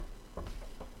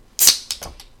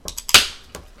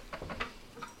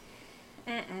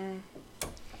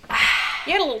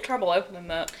He had a little trouble opening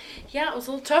that. Yeah, it was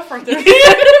a little tough right there.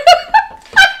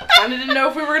 I didn't know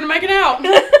if we were going to make it out.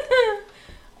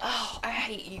 Oh, I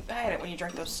hate it when you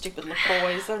drink those stupid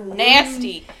LaCroix. They're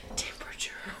nasty.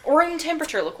 Room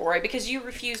temperature LaCroix, because you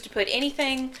refuse to put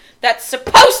anything that's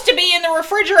supposed to be in the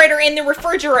refrigerator in the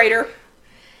refrigerator.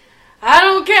 I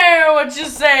don't care what you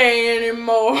say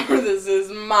anymore. This is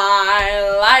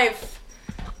my life.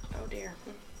 Oh, dear.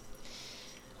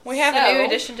 We have a new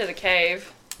addition to the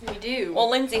cave. We do. Well,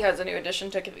 Lindsay has a new addition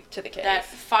to the cave. That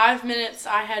 5 minutes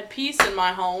I had peace in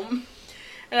my home.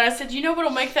 And I said, you know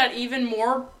what'll make that even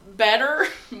more better?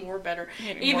 More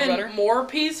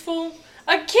peaceful?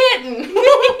 A kitten! Everybody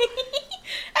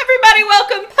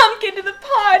welcome Pumpkin to the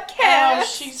podcast! Oh,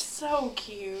 she's so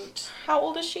cute. How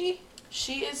old is she?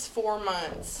 She is 4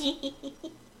 months.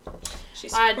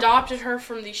 I adopted her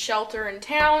from the shelter in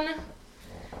town.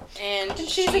 And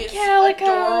she's a is calico.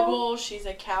 Adorable. She's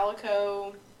a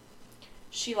calico.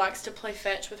 She likes to play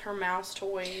fetch with her mouse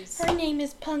toys. Her name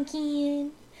is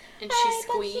Pumpkin. And she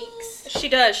squeaks. She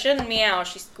does. She doesn't meow.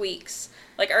 She squeaks.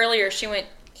 Like earlier, she went...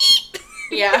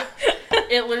 Yeah.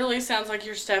 It literally sounds like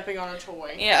you're stepping on a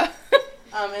toy. Yeah.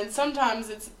 And sometimes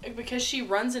it's because she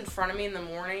runs in front of me in the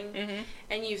morning. Mm-hmm.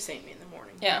 And you've seen me in the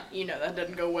morning. Yeah. You know that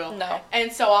doesn't go well. No.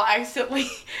 And so I'll accidentally...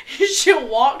 she'll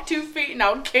walk 2 feet and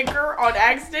I'll kick her on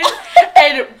accident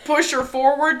and push her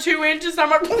forward 2 inches. I'm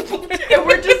like... and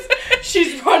we're just...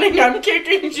 She's running, I'm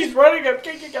kicking. She's running, I'm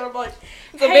kicking. And I'm like...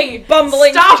 It's a big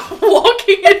bumbling... Stop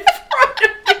walking in front of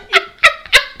me.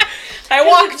 I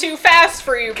walk too fast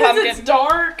for you, Pumpkin. Because it's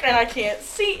dark and I can't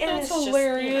see. And That's it's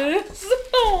hilarious. Just,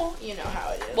 you know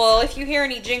how it is. Well, if you hear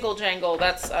any jingle jangle,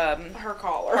 that's her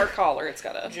collar. Her collar. It's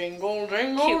got a jingle,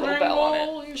 jingle, cute little bell on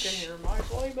it. You can hear my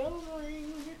sleigh bells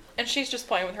ring. And she's just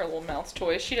playing with her little mouse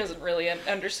toys. She doesn't really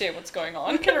understand what's going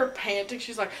on. Look at her panting.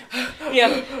 She's like,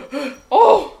 yeah.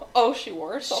 Oh, she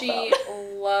wore herself She out.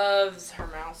 loves her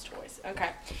mouse toys. Okay.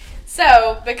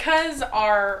 So, because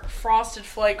our Frosted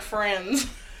Flake friends...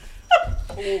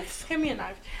 Oof. Give me a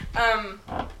knife.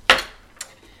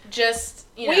 Just,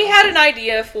 you know. We had an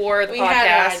idea for the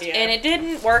podcast, idea. and it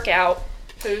didn't work out.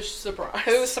 Who's surprised?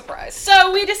 Who's surprised?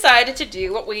 So we decided to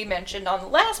do what we mentioned on the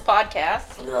last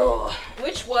podcast,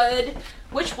 which would...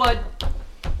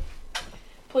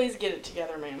 Please get it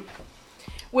together, ma'am.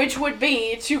 Which would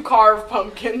be to carve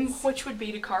pumpkins. Which would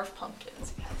be to carve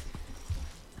pumpkins. Yes.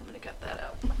 I'm going to cut that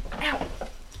out. Ow.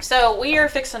 So we are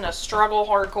fixing to struggle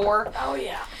hardcore. Oh,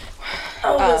 yeah.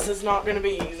 Oh, this is not going to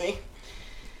be easy.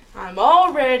 I'm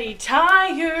already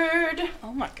tired.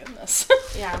 Oh, my goodness.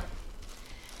 Yeah.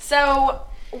 So,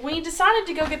 we decided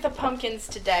to go get the pumpkins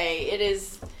today. It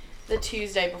is the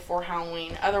Tuesday before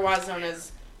Halloween, otherwise known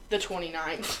as the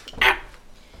 29th. Ow.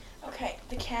 Okay,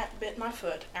 the cat bit my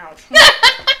foot. Ouch.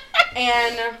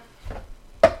 And...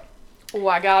 Oh,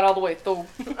 I got all the way through.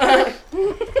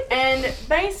 And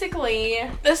basically...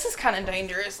 This is kind of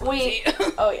dangerous. Oh,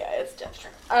 yeah, it's death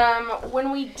trap. When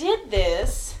we did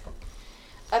this,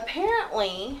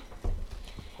 apparently,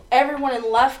 everyone in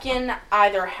Lufkin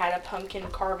either had a pumpkin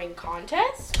carving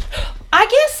contest. I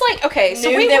guess, okay,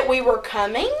 so we were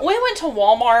coming. We went to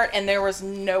Walmart, and there was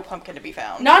no pumpkin to be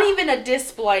found. Not even a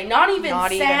display. Not even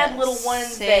sad little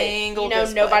ones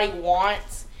that, nobody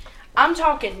wants. I'm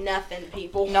talking nothing,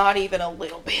 people. Not even a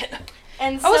little bit.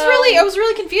 And so, I was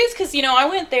really confused because, I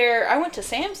went to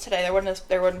Sam's today.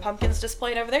 There wasn't pumpkins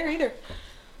displayed over there either.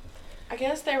 I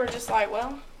guess they were just like,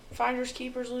 well, finders,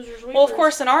 keepers, losers, weepers. Well, of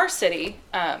course, in our city,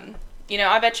 I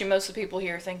bet you most of the people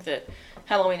here think that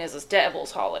Halloween is a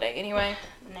devil's holiday anyway.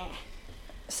 Nah.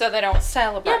 So they don't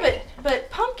celebrate. Yeah, but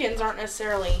pumpkins aren't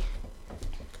necessarily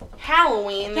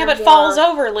Halloween. Yeah, but fall's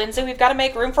over, Lindsay. We've got to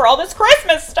make room for all this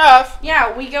Christmas stuff.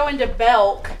 Yeah, we go into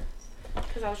Belk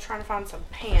because I was trying to find some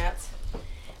pants.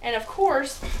 And, of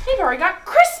course, they've already got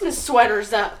Christmas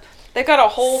sweaters up. They've got a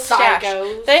whole stash.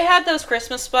 Psychos. They had those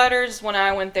Christmas sweaters when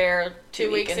I went there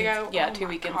 2 weeks ago? Yeah, oh 2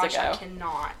 weekends gosh, ago. I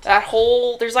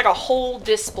cannot. There's like a whole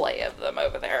display of them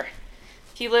over there.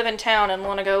 If you live in town and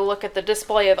want to go look at the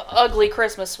display of ugly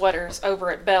Christmas sweaters over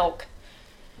at Belk.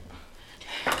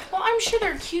 Well, I'm sure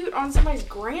they're cute on somebody's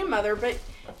grandmother, but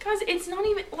guys, it's not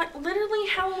even, literally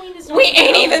Halloween is not We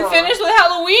ain't over. even finished with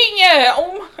Halloween yet.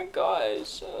 Oh my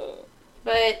gosh.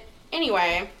 But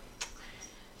anyway,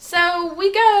 so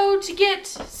we go to get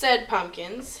said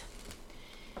pumpkins,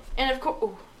 and of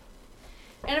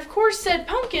course, said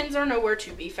pumpkins are nowhere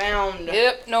to be found.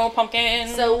 Yep, no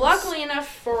pumpkins. So luckily enough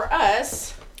for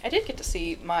us, I did get to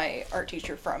see my art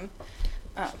teacher from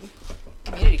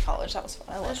community college. That was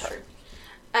fun. I love her.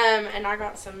 And I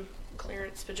got some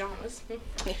clearance pajamas.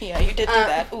 Yeah, you did do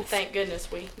that. Oof. Thank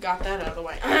goodness we got that out of the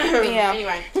way. Yeah.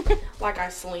 Anyway, like I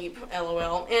sleep,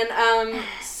 LOL. And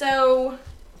so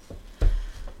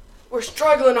we're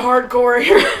struggling hardcore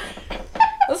here.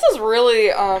 This is really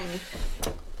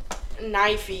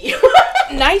knifey.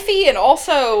 knifey, and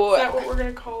also Is that what we're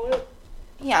gonna call it?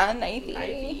 yeah, knifey.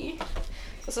 Knifey.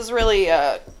 This is really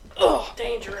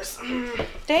Dangerous.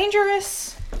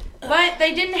 dangerous But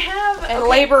they didn't have and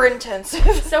labor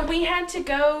intensive. So we had to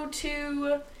go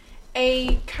to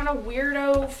a kind of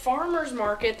weirdo farmer's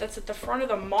market that's at the front of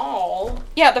the mall.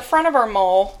 Yeah, the front of our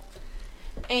mall,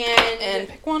 And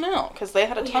pick one out because they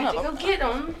had a ton of them. We had to go get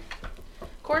them.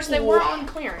 Of course, they were on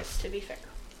clearance, to be fair.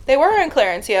 They were on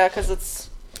clearance, yeah, because it's...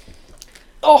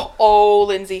 Oh,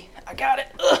 Lindsay. I got it.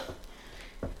 Ugh.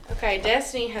 Okay,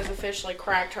 Destiny has officially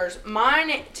cracked hers.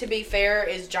 Mine, to be fair,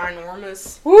 is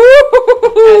ginormous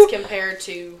Woo! as compared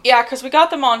to... Yeah, because we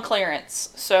got them on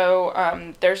clearance,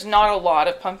 so there's not a lot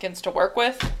of pumpkins to work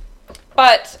with.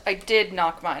 But I did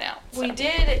knock mine out. So. We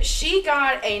did. She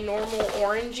got a normal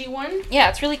orangey one. Yeah,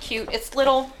 it's really cute. It's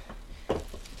little.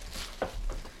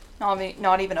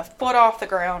 Not even a foot off the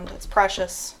ground. It's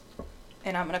precious.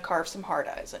 And I'm going to carve some hard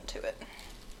eyes into it.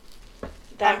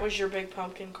 That was your big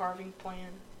pumpkin carving plan.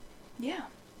 Yeah.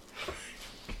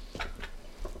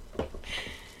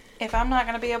 If I'm not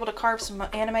going to be able to carve some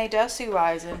anime Desu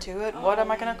eyes into it, what am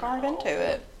I going to carve into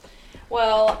it?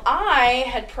 Well, I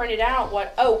had printed out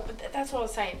that's what I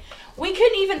was saying. We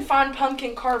couldn't even find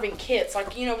pumpkin carving kits,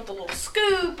 like, with the little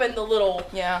scoop and the little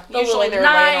Yeah, the usually little they're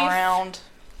knife. laying around.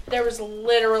 There was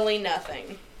literally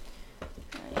nothing.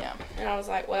 Yeah. And I was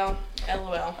like, well,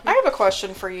 LOL. I have a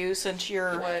question for you, since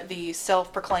you're What? the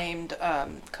self-proclaimed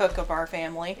cook of our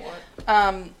family.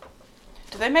 What?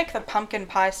 Do they make the pumpkin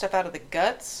pie stuff out of the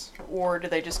guts, or do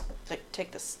they just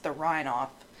take the rind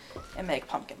off and make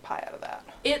pumpkin pie out of that?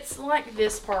 It's like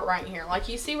this part right here. Like,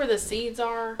 you see where the seeds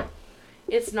are?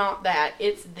 It's not that.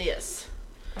 It's this.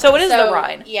 So it is the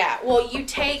rind. Yeah. Well,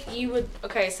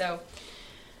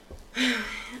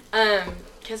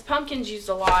 because pumpkin's used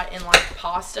a lot in, like,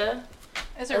 pasta.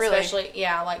 Is it really? Especially,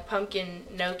 yeah, like pumpkin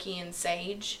gnocchi and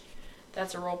sage.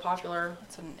 That's a real popular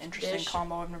That's an interesting dish.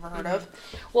 combo I've never heard of.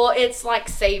 Well, it's like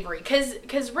savory.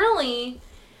 Because really,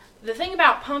 the thing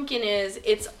about pumpkin is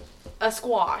it's a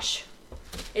squash.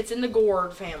 It's in the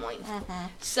gourd family. Mm-hmm.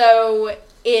 So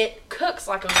it cooks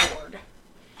like a gourd.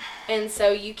 And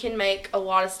so you can make a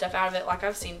lot of stuff out of it. Like,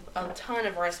 I've seen a ton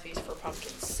of recipes for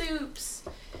pumpkin soups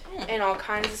and all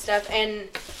kinds of stuff. And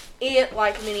it,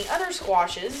 like many other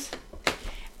squashes,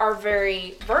 are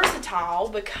very versatile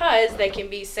because they can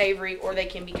be savory or they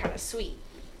can be kind of sweet.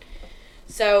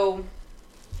 So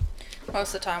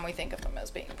Most of the time we think of them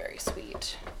as being very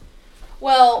sweet.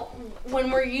 well,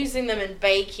 when we're using them in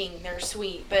baking, they're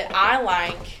sweet. But I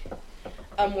like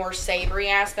a more savory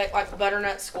aspect, like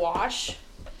butternut squash.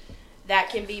 That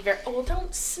can be very... Oh,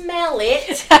 don't smell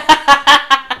it.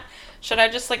 Should I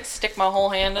just stick my whole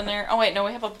hand in there? Oh wait, no,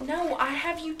 we have a... No, I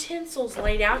have utensils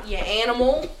laid out, you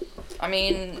animal. I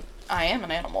mean, I am an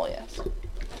animal, yes.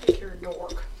 I think you're a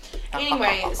dork.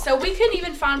 Anyway, so we couldn't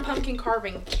even find pumpkin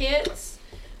carving kits.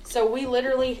 So we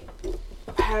literally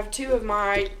have two of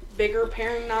my bigger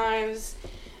paring knives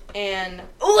and...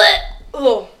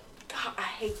 Oh, God, I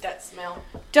hate that smell.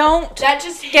 Don't That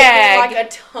just hit gag. me like a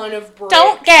ton of bricks.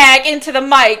 Don't gag into the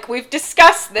mic. We've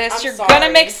discussed this. I'm You're sorry.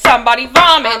 gonna make somebody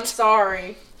vomit. I'm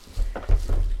sorry.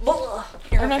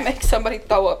 You're gonna make somebody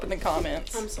throw up in the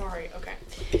comments. I'm sorry. Okay.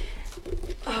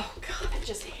 Oh, God, that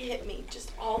just hit me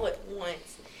just all at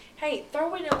once. Hey,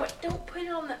 throw it away. Don't put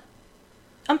it on the...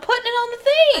 I'm putting it on the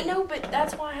I thing. know, but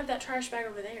that's why I have that trash bag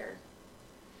over there.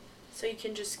 So you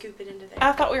can just scoop it into there.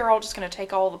 I thought we were all just gonna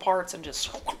take all the parts and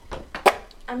just...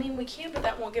 I mean, we can, but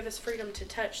that won't give us freedom to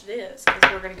touch this,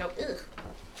 because we're going to go, ugh.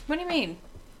 What do you mean?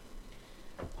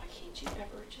 Why can't you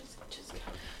ever just go?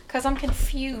 Because I'm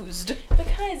confused.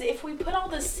 Because if we put all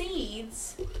the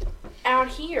seeds out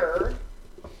here,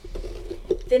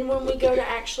 then when we go to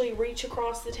actually reach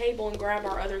across the table and grab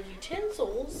our other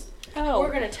utensils,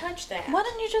 we're going to touch that. Why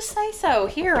didn't you just say so?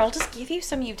 Here, I'll just give you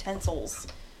some utensils.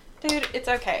 Dude, it's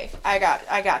okay. I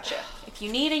got you. If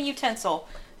you need a utensil,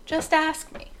 just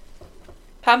ask me.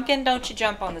 Pumpkin, don't you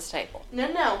jump on this table.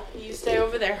 No, you stay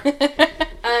over there.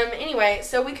 Anyway,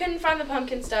 so we couldn't find the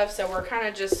pumpkin stuff, so we're kind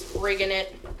of just rigging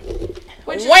it,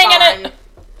 which is fine. It.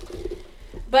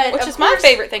 But which is my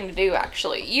favorite thing to do,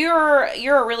 actually. You're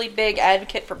a really big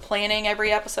advocate for planning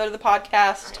every episode of the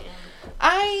podcast.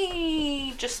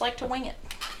 I just like to wing it.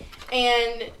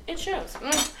 And it shows.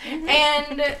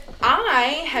 And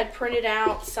I had printed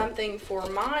out something for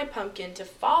my pumpkin to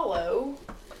follow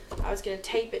I was going to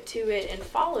tape it to it and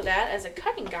follow that as a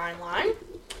cutting guideline.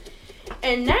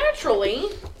 And naturally,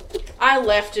 I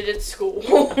left it at school.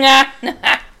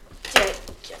 Dadgummit.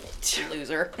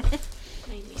 Loser.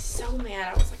 Made me so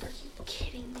mad. I was like, are you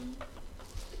kidding me?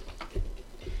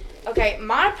 Okay,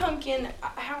 my pumpkin,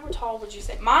 how tall would you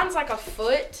say? Mine's like a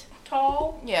foot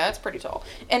tall. Yeah, it's pretty tall.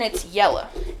 And it's yellow.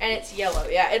 And it's yellow,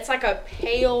 yeah. It's like a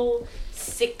pale,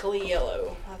 sickly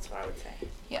yellow. That's what I would say.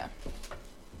 Yeah.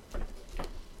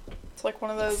 It's like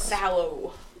one of those...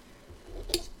 Sallow.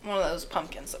 One of those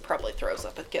pumpkins that probably throws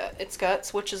up its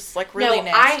guts, which is like really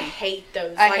nasty. I hate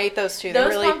those. I hate those too. Those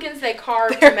really, pumpkins they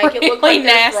carve to make it look really like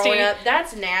they're nasty. throwing up.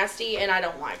 That's nasty, and I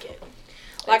don't like it.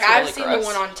 Like I've seen the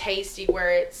one on Tasty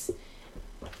where it's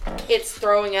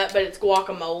throwing up, but it's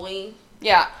guacamole.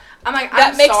 Yeah. I'm like,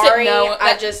 I'm sorry,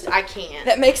 I can't.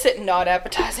 That makes it not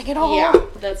appetizing at all. Yeah,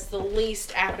 that's the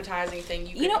least appetizing thing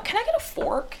you know, can I get a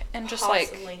fork and just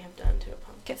possibly have done to a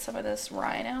pumpkin? Get some of this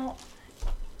rind out?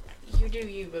 You do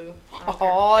you, boo.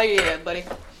 Oh, yeah, buddy.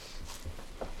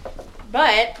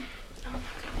 But, oh my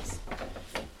goodness.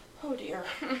 Oh dear.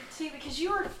 See, because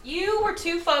you were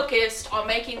too focused on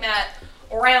making that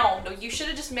round. You should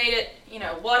have just made it,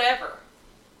 whatever.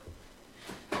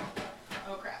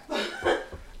 Oh, crap.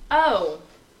 Oh,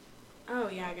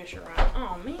 yeah, I guess you're right.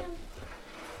 Oh, man.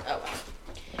 Oh,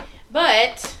 well.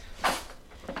 But,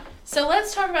 so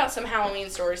let's talk about some Halloween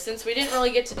stories. Since we didn't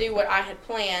really get to do what I had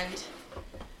planned,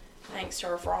 thanks to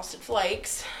our Frosted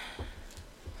Flakes.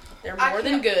 They're more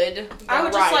than good. I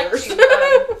would just like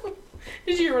to...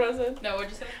 Did you hear what I said? No, what'd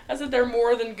you say? I said they're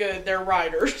more than good. They're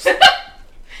riders.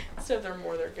 Instead of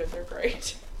they're good, they're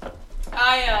great.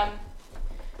 I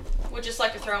would just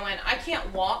like to throw in, I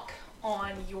can't walk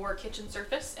on your kitchen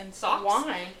surface in socks.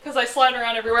 Why? Because I slide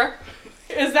around everywhere.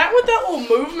 Is that what that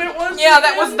little movement was? Yeah,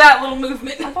 that was that little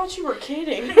movement. I thought you were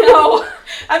kidding. No,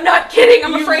 I'm not kidding.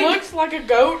 I'm afraid. You looked like a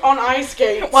goat on ice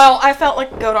skates. Well, I felt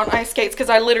like a goat on ice skates because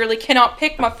I literally cannot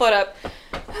pick my foot up.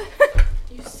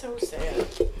 You're so sad.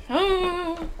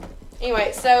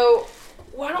 Anyway, so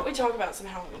why don't we talk about some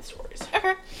Halloween stories?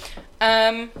 Okay.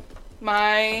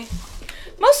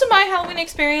 Most of my Halloween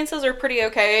experiences are pretty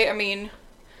okay. I mean,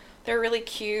 they're really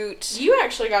cute. You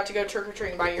actually got to go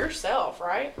trick-or-treating by yourself,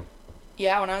 right?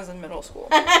 Yeah, when I was in middle school.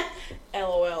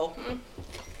 LOL.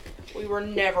 We were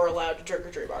never allowed to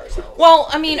trick-or-treat by ourselves. Well,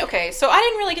 I mean, okay, so I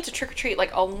didn't really get to trick-or-treat,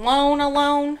 like, alone.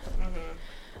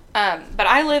 Mm-hmm. But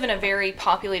I live in a very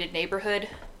populated neighborhood,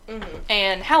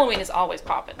 and Halloween is always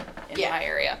popping in my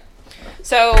area.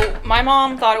 So, my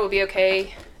mom thought it would be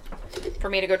okay for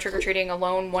me to go trick-or-treating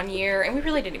alone one year, and we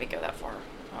really didn't even go that far.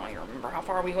 I don't even remember how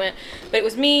far we went, but it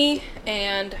was me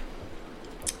and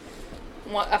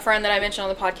a friend that I mentioned on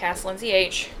the podcast, Lindsay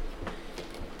H.,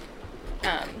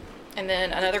 and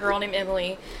then another girl named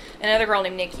Emily, and another girl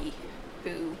named Nikki,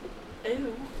 who...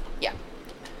 Ooh. Yeah.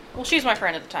 Well, she was my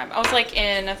friend at the time. I was, like,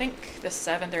 in, I think, the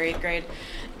 7th or 8th grade,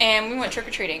 and we went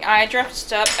trick-or-treating. I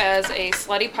dressed up as a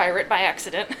slutty pirate by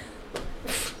accident.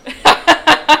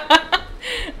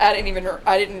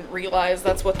 I didn't realize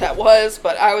that's what that was,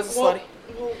 but I was a slutty.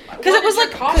 Because it was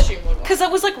like costume look like? Because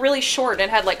it was like really short and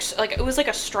had like it was like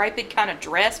a striped kind of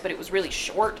dress, but it was really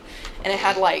short, and it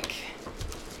had like,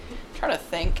 I'm trying to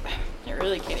think, I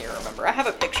really can't even remember. I have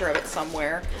a picture of it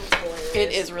somewhere.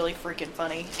 It is really freaking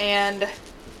funny. And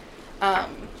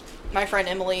my friend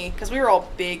Emily, because we were all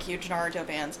big, huge Naruto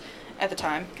fans at the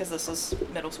time, because this was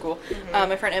middle school.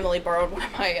 My friend Emily borrowed one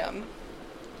of my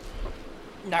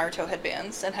Naruto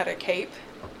headbands and had a cape,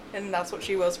 and that's what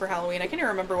she was for Halloween. I can't even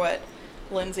remember what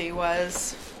Lindsay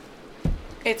was.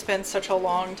 It's been such a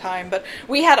long time, but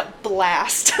we had a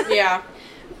blast. Yeah.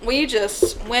 We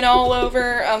just went all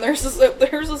over. There's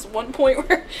this one point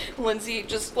where Lindsay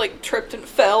just like tripped and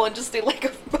fell and just did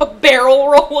like a barrel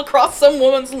roll across some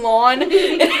woman's lawn. And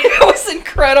it was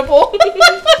incredible.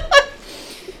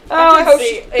 I hope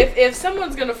if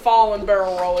someone's gonna fall and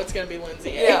barrel roll, it's gonna be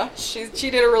Lindsay. Yeah, she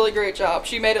did a really great job.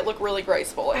 She made it look really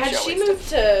graceful. Had she moved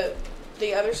to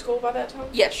the other school by that time?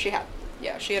 Yes, she had.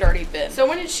 Yeah, she had already been. So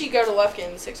when did she go to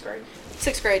Lufkin? 6th grade?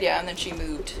 6th grade, yeah, and then she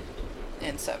moved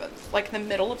in 7th. Like in the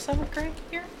middle of 7th grade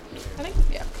here, I think?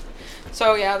 Yeah.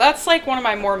 So yeah, that's like one of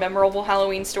my more memorable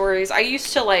Halloween stories. I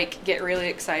used to like get really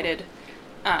excited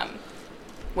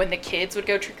when the kids would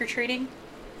go trick-or-treating.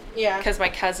 Yeah. Because my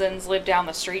cousins live down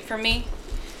the street from me.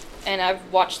 And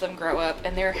I've watched them grow up,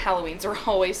 and their Halloweens are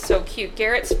always so cute.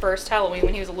 Garrett's first Halloween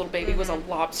when he was a little baby was a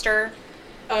lobster.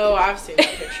 Oh, I've seen that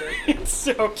picture. It's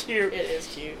so cute. It is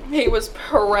cute. He was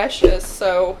precious,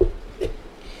 so...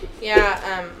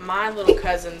 Yeah, my little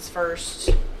cousin's first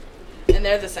and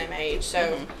they're the same age.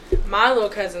 So my little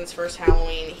cousin's first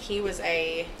Halloween, he was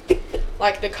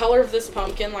like the color of this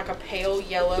pumpkin, like a pale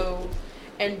yellow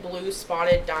and blue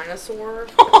spotted dinosaur.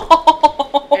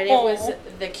 And it was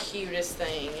the cutest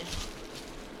thing.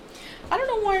 I don't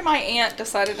know why my aunt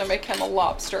decided to make him a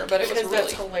lobster, but because it was really...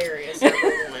 that's hilarious. Number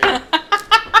one.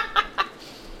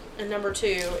 And number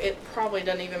two, it probably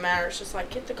doesn't even matter. It's just like,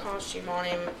 get the costume on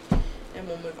him and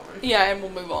we'll move on. Yeah, and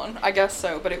we'll move on. I guess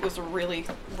so, but it was really,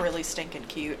 really stinking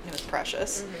cute and it was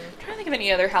precious. I'm trying to think of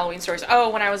any other Halloween stories. Oh,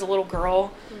 when I was a little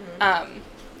girl,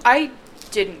 I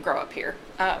didn't grow up here.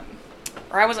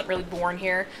 Or I wasn't really born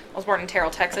here. I was born in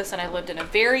Terrell, Texas, and I lived in a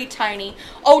very tiny...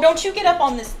 Oh, don't you get up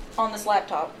on this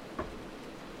laptop.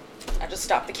 I just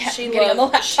stopped the cat from getting on the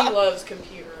laptop. She loves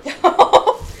computers.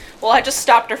 Well, I just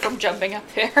stopped her from jumping up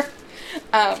there.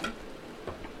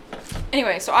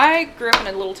 Anyway, so I grew up in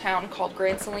a little town called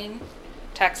Grand Saline,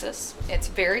 Texas. It's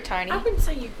very tiny. I wouldn't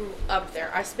say you grew up there.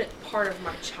 I spent part of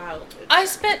my childhood.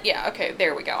 Yeah, okay,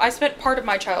 there we go. I spent part of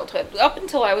my childhood, up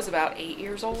until I was about 8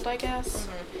 years old, I guess.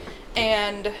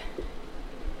 And,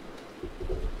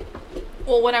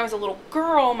 well, when I was a little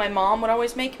girl, my mom would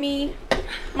always make me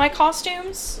my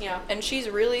costumes. Yeah. And she's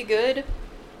really good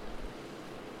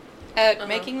at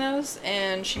making those.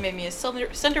 And she made me a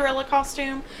Cinderella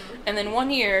costume. And then one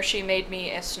year, she made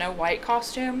me a Snow White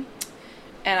costume.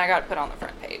 And I got put on the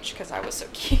front page because I was so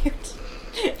cute.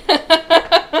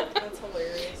 That's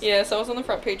hilarious. Yes, I was on the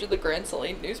front page of the Grand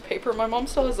Saline newspaper. My mom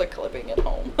still has a clipping at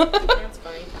home. That's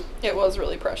funny. It was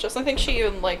really precious. I think she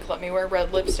even, like, let me wear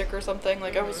red lipstick or something.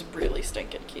 Like, I was really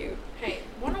stinking cute. Hey,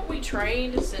 why don't we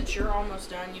trade since you're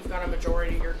almost done? You've got a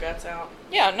majority of your guts out.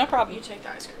 Yeah, no problem. You take the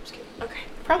ice cream scoop. Okay.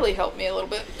 Probably helped me a little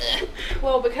bit.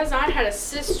 Well, because I had a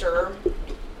sister,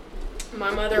 my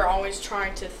mother always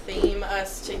tried to theme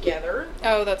us together.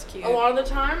 Oh, that's cute. A lot of the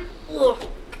time. Ugh.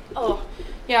 Oh.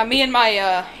 Yeah, me and my,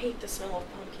 I hate the smell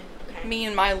of pumpkin. Okay. me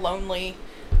and my lonely,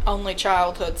 only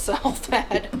childhood self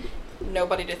had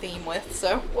nobody to theme with,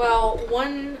 so. Well,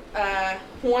 one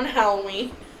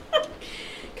Halloween,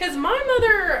 because my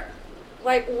mother,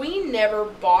 like, we never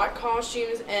bought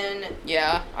costumes, and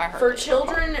yeah, I heard. for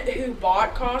children who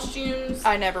bought costumes,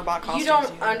 I never bought costumes. You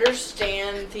don't either.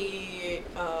 understand the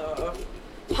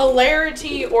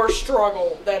hilarity or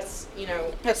struggle that's,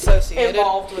 associated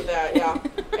involved with that, yeah.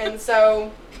 And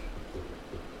so,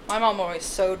 my mom always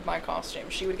sewed my costume.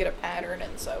 She would get a pattern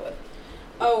and sew it.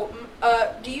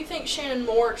 do you think Shannon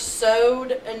Moore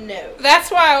sewed a note?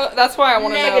 That's why I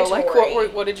want to know,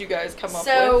 like, what did you guys come up with?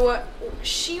 So,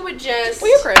 she would just...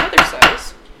 Well, your grandmother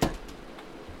sews.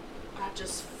 I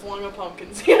just flung a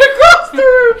pumpkin seed across the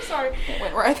room. Sorry. It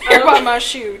went right there by my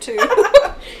shoe, too.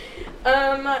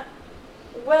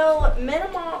 Well,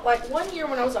 Minima, like, one year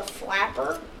when I was a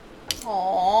flapper...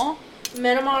 Aww.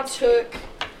 Minima took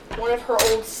one of her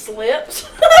old slips.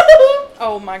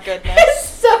 Oh, my goodness. And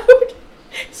sewed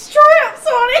straps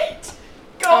on it.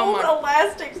 Gold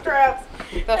elastic straps.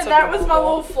 That's and that was my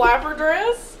little flapper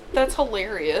dress. That's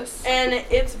hilarious. And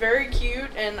it's very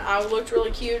cute, and I looked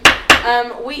really cute.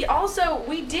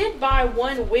 We did buy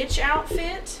one witch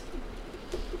outfit.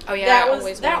 Oh yeah,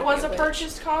 that was a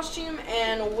purchased costume,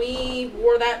 and we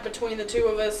wore that between the two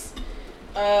of us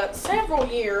several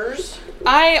years.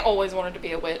 I always wanted to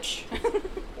be a witch.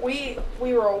 We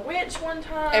were a witch one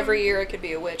time. Every year I could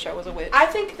be a witch. I was a witch. I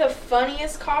think the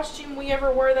funniest costume we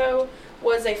ever wore, though,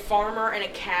 was a farmer and a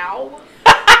cow.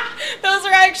 Those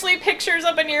are actually pictures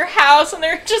up in your house, and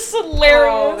they're just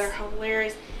hilarious. Oh, they're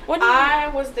hilarious.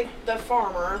 I was the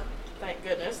farmer, thank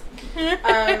goodness.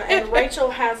 And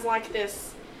Rachel has, like,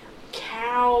 this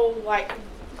cow, like,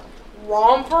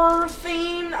 romper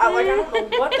theme. I don't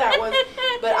know what that was,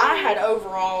 but I had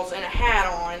overalls and a hat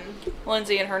on.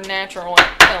 Lindsay in her natural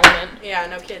element. Yeah,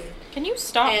 no kidding. Can you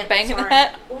stop banging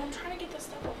that? Well, I'm trying to get this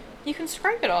stuff off. You can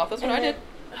scrape it off. That's what I did.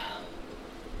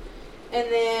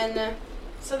 And then,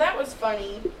 so that was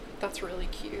funny. That's really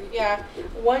cute. Yeah.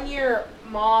 One year,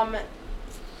 Mom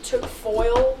took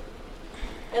foil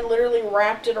and literally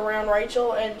wrapped it around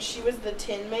Rachel, and she was the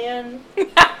Tin Man.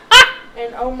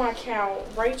 And oh my cow,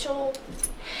 Rachel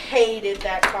hated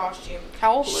that costume.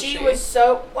 How old was she? She was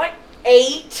so, like,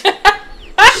 8.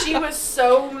 She was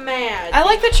so mad. I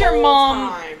like that your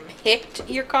mom picked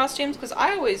your costumes, because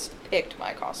I always picked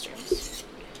my costumes.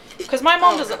 Because my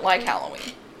mom doesn't like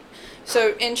Halloween.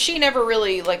 So, and she never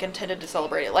really, like, intended to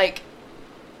celebrate it. Like,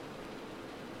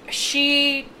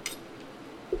 she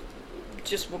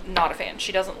just not a fan.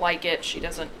 She doesn't like it. She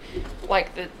doesn't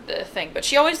like the thing. But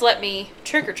she always let me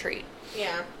trick-or-treat.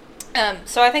 Yeah.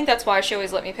 So I think that's why she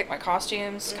always let me pick my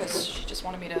costumes, because she just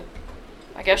wanted me to...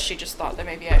 I guess she just thought that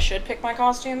maybe I should pick my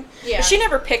costume. Yeah. But she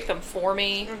never picked them for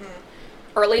me.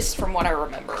 Or at least from what I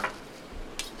remember.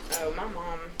 Oh,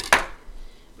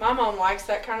 my mom likes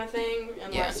that kind of thing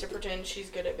and Yeah. likes to pretend she's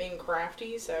good at being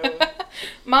crafty, so.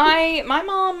 My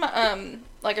mom,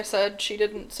 like I said, she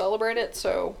didn't celebrate it,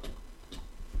 so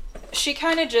she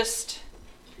kind of just...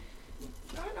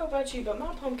 I don't know about you, but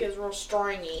my pumpkin's real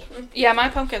stringy. Yeah, my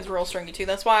pumpkin's real stringy too.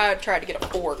 That's why I tried to get a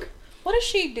fork. What is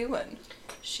she doing?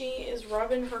 She is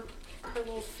rubbing her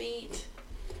little feet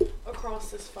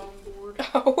across this foam board.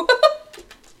 Oh.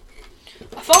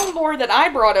 A foam board that I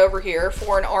brought over here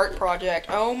for an art project.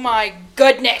 Oh my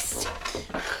goodness!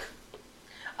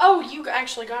 Oh, you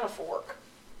actually got a fork.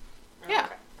 Yeah.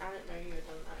 Okay. I didn't know you had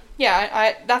done that. Yeah,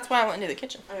 I that's why I went into the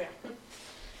kitchen. Oh, yeah.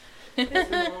 It's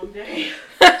been a long day.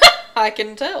 I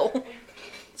can tell.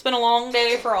 It's been a long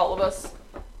day for all of us.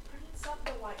 I need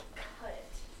something to, like, cut.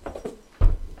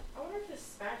 I wonder if this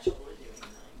spatula would do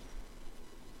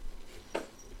anything.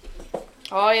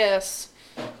 Oh yes.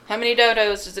 How many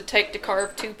dodos does it take to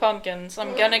carve 2 pumpkins?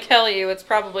 I'm gonna tell you, it's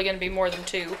probably gonna be more than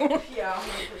 2. Yeah,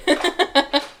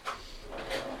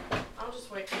 I'll just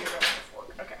wait till you grab the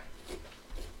fork. Okay.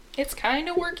 It's kind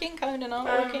of working, kind of not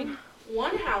working.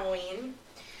 One Halloween,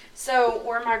 so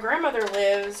where my grandmother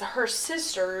lives, her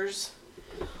sisters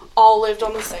all lived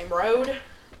on the same road.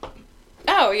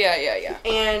 Oh, yeah.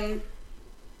 And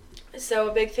so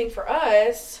a big thing for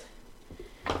us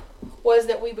was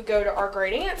that we would go to our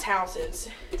great aunt's houses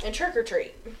and trick or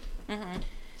treat.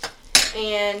 Mm-hmm.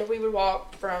 And we would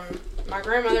walk from my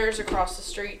grandmother's across the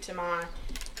street to my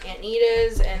Aunt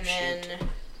Nita's, and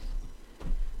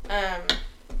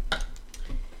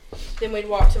then we'd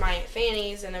walk to my Aunt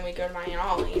Fanny's, and then we'd go to my Aunt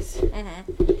Ollie's.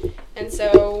 Mm-hmm. And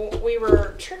so we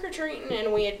were trick or treating,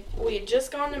 and we had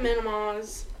just gone to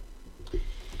Minima's,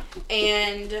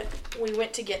 and we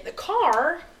went to get the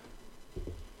car.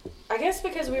 I guess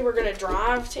because we were gonna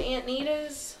drive to Aunt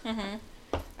Nita's. Mm-hmm.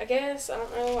 I guess I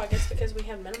don't know. I guess because we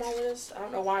had Minima with us. I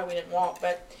don't know why we didn't walk,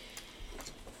 but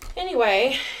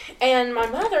anyway. And my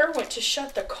mother went to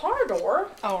shut the car door.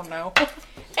 Oh no.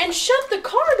 And shut the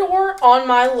car door on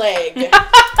my leg.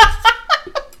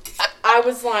 I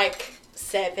was like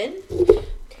 7. And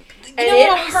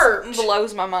it hurt.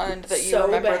 Blows my mind that you so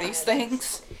remember bad these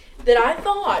things. that I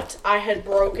thought I had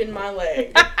broken my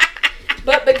leg.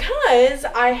 But because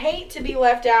I hate to be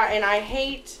left out and I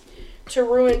hate to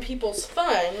ruin people's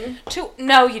fun.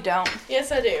 No, you don't.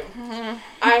 Yes, I do. Mm-hmm.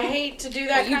 I hate to do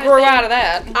that You kind grew of thing. out of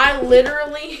that. I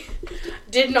literally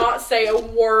did not say a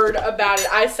word about it.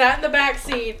 I sat in the back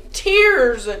seat,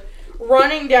 tears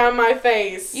running down my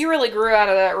face. You really grew out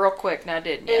of that real quick now,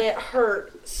 didn't you? And it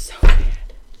hurt so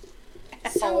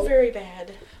bad. So very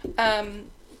bad.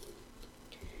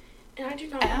 And I do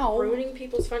not Ow. like ruining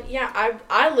people's fun. Yeah,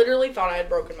 I literally thought I had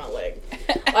broken my leg.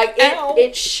 Like, Ow.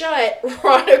 it shut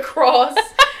right across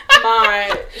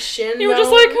my shin You were just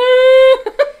bone. like,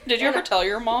 Did you ever tell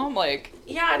your mom, like...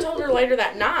 Yeah, I told her later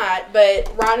that night,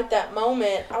 but right at that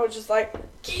moment, I was just like,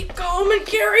 keep calm and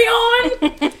carry on.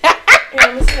 Yeah,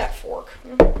 let me see that fork.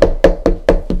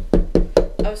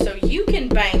 Oh, so you can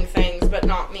bang things, but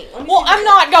not me. Let me Well, see I'm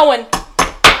that. not going.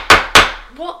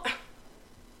 Well...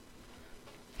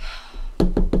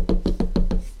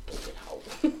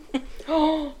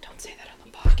 Oh, don't say that on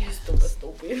the podcast.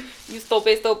 Stupid. You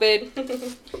stupid.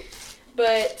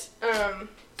 But,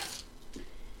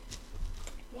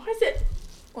 why is it...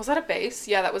 Was that a bass?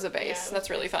 Yeah, that was a bass. Yeah. That's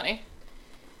really funny.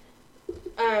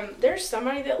 There's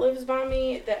somebody that lives by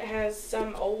me that has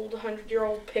some old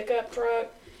 100-year-old pickup truck,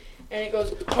 and it goes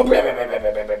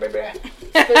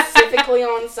specifically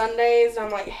on Sundays.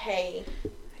 I'm like, hey,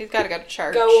 He's got to go to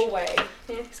church. go away.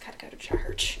 He's got to go to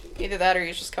church. Either that or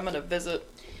he's just coming to visit.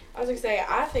 I was gonna say,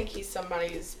 I think he's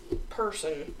somebody's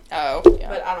person, Oh, yeah.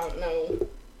 but I don't know,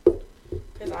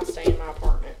 because I stay in my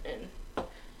apartment and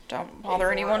Don't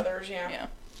bother ignore anyone. Others, Yeah.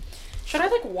 Should I,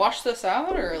 like, wash this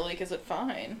out, or, like, is it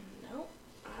fine? No,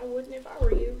 I wouldn't if I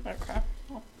were you. Okay.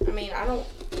 I mean,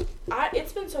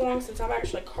 it's been so long since I've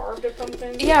actually carved a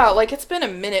pumpkin. Yeah, like, it's been a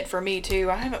minute for me,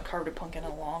 too. I haven't carved a pumpkin in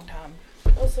a long time.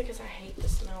 Mostly because I hate the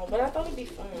smell, but I thought it'd be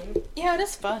fun. Yeah, it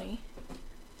is funny.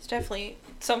 It's definitely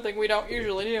something we don't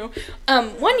usually do.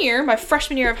 1 year, my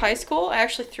freshman year of high school, I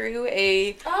actually threw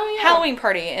a Oh, yeah. Halloween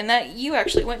party, and that you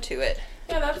actually went to it.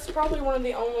 Yeah, that's probably one of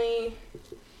the only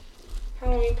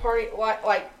Halloween party,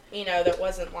 like you know, that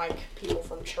wasn't like people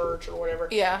from church or whatever.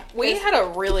 Yeah, we had a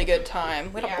really good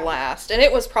time. We had Yeah. a blast, and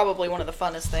it was probably one of the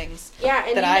funnest things. Yeah, and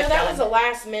that you know, I've that done. was a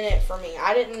last minute for me.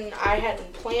 I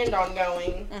hadn't planned on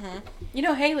going, Mm-hmm. You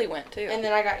know, Haley went too. and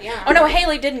then I got, Oh no,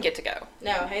 Haley didn't get to go.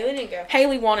 No, Haley didn't go.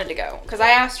 Haley wanted to go because I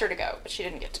asked her to go, but she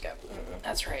didn't get to go.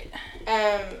 That's right.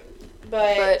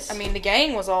 But But I mean, the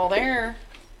gang was all there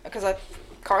because I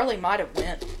Carly might have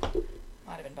went.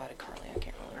 Might have invited Carly. I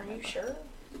can't really remember. Are you sure?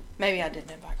 Maybe I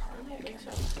didn't invite Carly. I I can't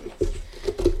think remember.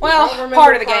 so. Well, I don't remember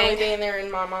part of the Carly gang. being there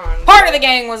in my mind. Part of the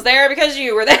gang was there because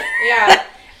you were there. Yeah.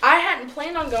 I hadn't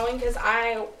planned on going because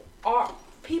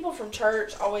people from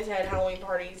church always had Halloween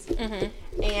parties.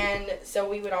 Mm-hmm. And so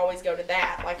we would always go to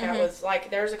that. Like, Mm-hmm. I was,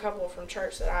 like, there's a couple from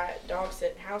church that I dog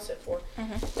sit and house sit for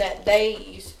Mm-hmm. that they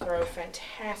used to throw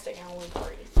fantastic Halloween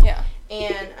parties. Yeah.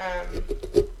 And,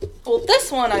 Well,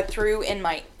 this one I threw in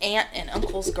my aunt and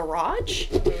uncle's garage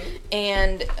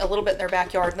and a little bit in their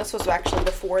backyard. And this was actually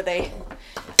before they...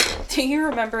 Do you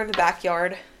remember the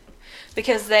backyard?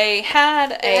 Because they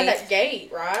had that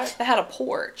gate, right? They had a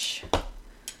porch.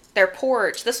 Their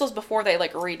porch. This was before they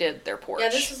like redid their porch. Yeah,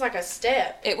 this was like a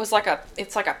step. It's like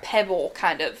a pebble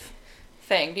kind of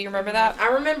thing. Do you remember that? I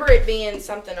remember it being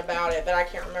something about it, but I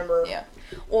can't remember. Yeah.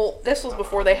 Well, this was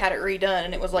before they had it redone,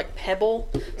 and it was like pebble.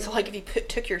 So like if you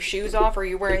took your shoes off, or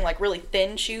you're wearing like really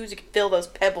thin shoes, you could feel those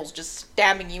pebbles just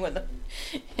stabbing you in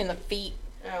the feet.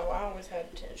 Oh, I always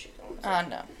had tennis shoes on. So. I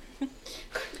know.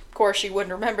 Of course, you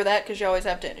wouldn't remember that because you always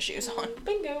have tennis shoes on.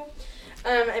 Bingo.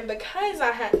 And because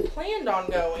I hadn't planned on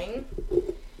going,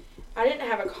 I didn't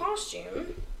have a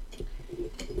costume.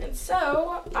 And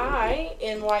so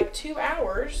in like 2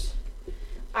 hours,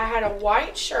 I had a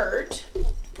white shirt,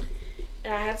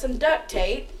 and I had some duct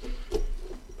tape,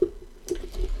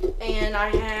 and I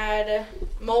had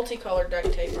multicolored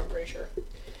duct tape, I'm pretty sure.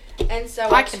 And so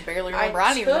I can barely remember. I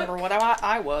don't even remember what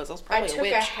I was. I was probably I a took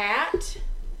witch. a hat,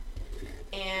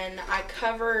 and I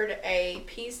covered a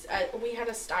piece. We had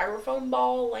a styrofoam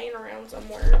ball laying around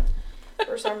somewhere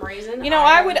for some reason. You know,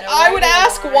 I would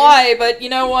ask why, but you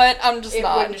know what? I'm just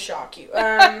not. It wouldn't shock you.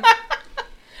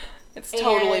 It's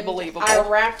totally and believable. I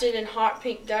wrapped it in hot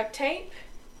pink duct tape,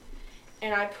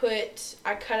 and I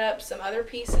cut up some other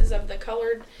pieces of the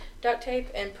colored duct tape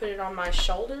and put it on my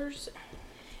shoulders,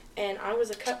 and I was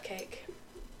a cupcake.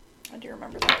 I do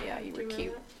remember that. Yeah, you were Do you cute.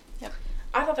 remember that? Yep.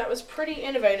 I thought that was pretty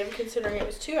innovative considering it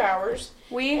was 2 hours.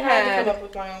 We and I had to had come up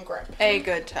with my own grip. a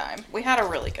good time. We had a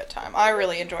really good time. I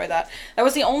really enjoyed that. That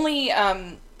was the only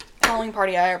Halloween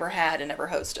party I ever had and ever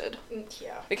hosted.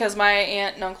 Yeah. Because my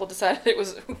aunt and uncle decided it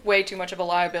was way too much of a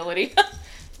liability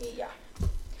Yeah.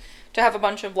 to have a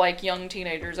bunch of like young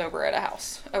teenagers over at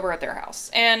their house.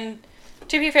 And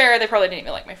to be fair, they probably didn't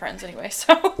even like my friends anyway,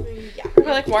 so Yeah. we're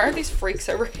like, why are these freaks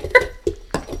over here?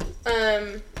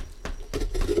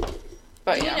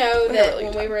 But Do you yeah, know we had a that really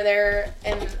when good we time. were there,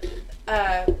 and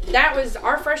that was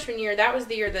our freshman year, that was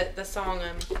the year that the song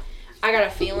I Got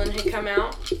a Feeling had come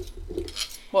out.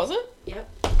 Was it? Yep.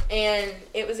 And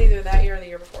it was either that year or the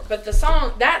year before. But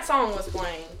that song was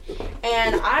playing.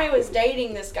 And I was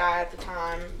dating this guy at the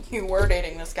time. You were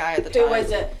dating this guy at the time. Who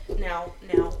was it? No,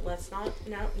 let's not.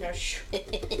 No,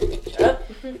 shut up.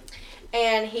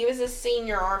 And he was a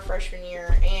senior our freshman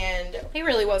year. And He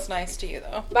really was nice to you,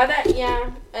 though. by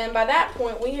that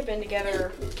point, we had been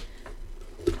together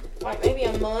like maybe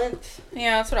a month.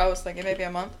 Yeah, that's what I was thinking. Maybe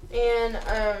a month. And,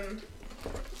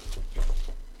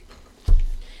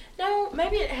 no,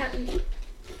 maybe it hadn't.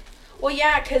 Well,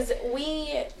 yeah, because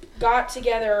we got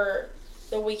together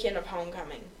the weekend of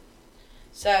homecoming.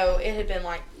 So it had been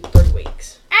like 3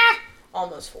 weeks.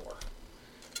 Almost 4.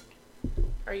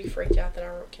 Are you freaked out that I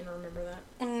can remember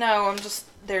that? No, I'm just,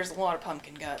 there's a lot of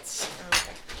pumpkin guts.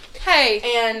 Okay. Hey,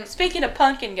 And, speaking of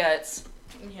pumpkin guts,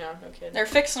 yeah, no kidding. they're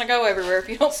fixing to go everywhere if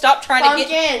you don't stop trying to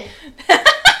Pumpkin! get...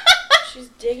 She's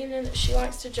digging in. She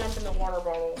likes to jump in the water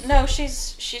bottles. No,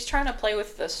 she's trying to play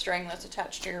with the string that's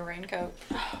attached to your raincoat.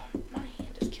 Oh, my hand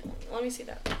is killing me. Let me see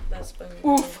that spoon.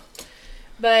 Oof.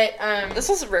 But, This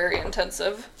was very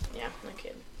intensive. yeah, no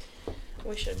kidding.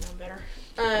 We should know better.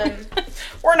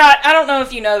 We're not, I don't know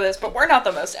if you know this, but we're not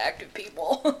the most active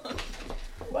people.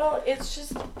 Well, it's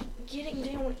just getting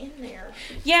down in there.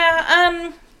 Yeah,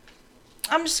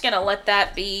 I'm just gonna let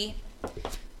that be.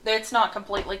 It's not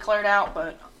completely cleared out,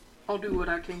 but I'll do what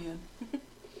I can.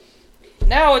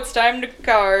 Now it's time to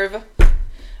carve.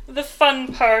 The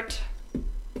fun part.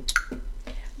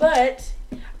 But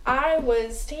I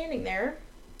was standing there,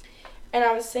 and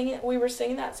I was singing. We were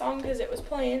singing that song because it was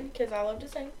playing. Because I love to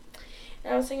sing.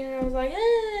 And I was singing, and I was like,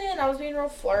 and I was being real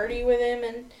flirty with him,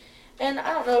 and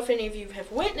I don't know if any of you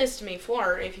have witnessed me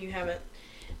flirt. If you haven't,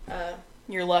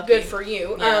 You're lucky. good for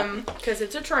you. Yeah. Because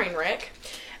it's a train wreck.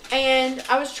 And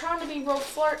I was trying to be real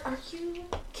flirt. Are you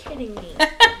kidding me,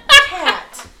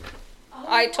 Cat? Oh,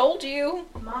 I told you.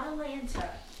 my Lanta.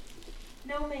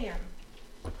 No, ma'am.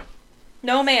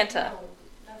 No Manta. No,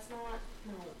 that's not.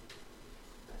 No,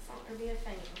 that's not gonna be a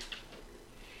thing.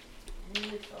 And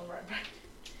you fell right back.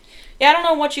 Yeah, I don't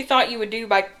know what you thought you would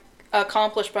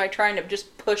accomplish by trying to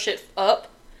just push it up.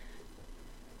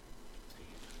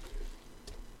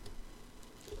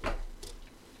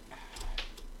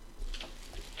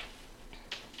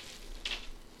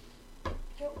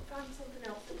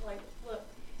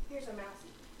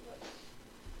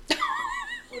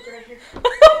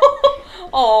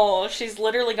 Oh, she's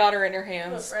literally got her in her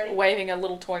hands, Look, ready? waving a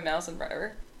little toy mouse in front of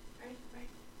her.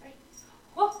 Right.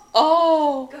 Whoa.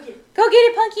 Oh. Go get it. Go get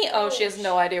it, Punky. Oh, she has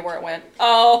no idea where it went.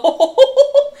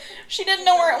 Oh. She didn't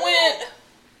know where it went.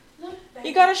 Look, baby.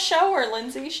 You gotta show her,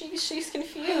 Lindsay. She's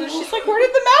confused. She's like, where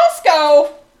did the mouse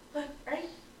go? Look, ready?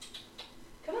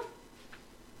 Come on.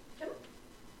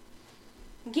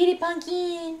 Get it,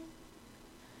 Pumpkin.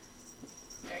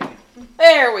 There you go.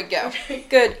 There we go.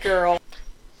 Good girl.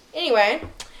 Anyway,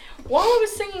 while I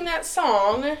was singing that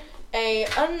song, a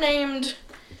unnamed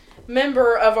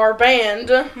member of our band,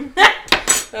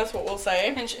 that's what we'll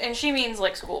say. And she means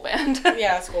like school band.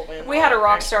 Yeah, school band. We had a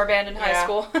rock star band in high Yeah.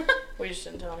 school. We just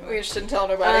didn't tell We anybody. just didn't tell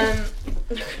nobody.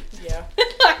 Yeah.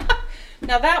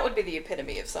 Now that would be the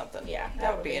epitome of something. Yeah,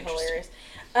 that would be interesting.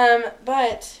 hilarious.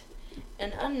 But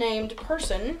an unnamed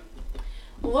person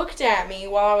looked at me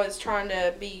while I was trying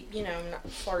to be, not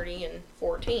flirty and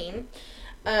 14,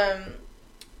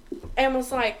 and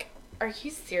was like, "Are you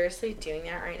seriously doing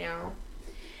that right now?"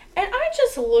 And I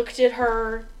just looked at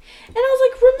her, and I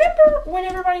was like, "Remember when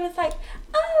everybody was like,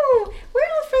 oh, we're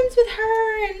all friends with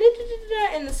her, and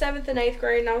da-da-da-da," in the 7th and 8th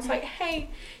grade?" And I was like, "Hey,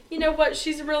 you know what?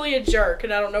 She's really a jerk,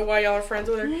 and I don't know why y'all are friends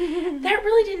with her." That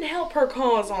really didn't help her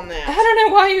cause on that. I don't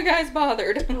know why you guys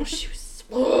bothered. Oh, she was.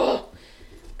 Ugh.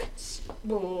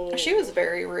 She was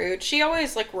very rude. She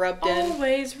always like rubbed in.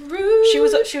 Always rude. She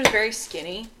was very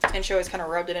skinny, and she always kind of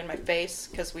rubbed it in my face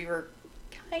because we were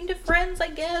kind of friends, I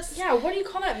guess. Yeah, what do you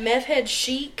call that? Meth head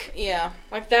chic? Yeah.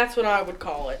 Like, that's what I would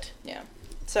call it. Yeah.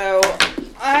 So,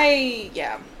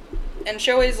 and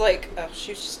she always like, oh,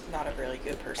 she's just not a really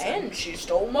good person. And she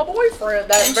stole my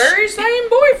boyfriend. That And very same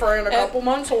boyfriend a couple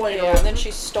months later. Yeah, and then she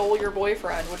stole your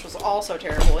boyfriend, which was also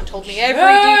terrible, and told me every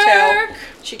detail. Jerk!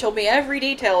 She told me every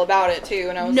detail about it, too,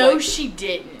 and I was No, like... she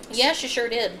didn't. Yeah, she sure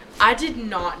did. I did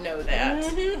not know that.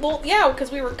 Mm-hmm. Well, yeah,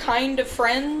 because we were kind of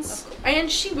friends.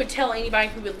 And she would tell anybody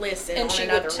who would listen. And on she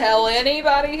another would tell room.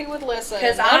 anybody who would listen.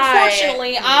 'Cause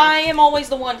unfortunately, I am always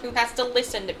the one who has to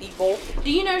listen to people.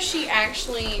 Do you know she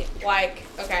actually,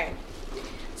 okay.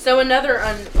 So another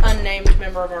unnamed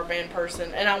member of our band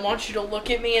person, and I want you to look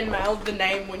at me and mouth the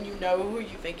name when you know who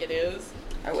you think it is.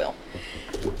 I will.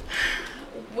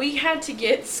 We had to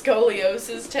get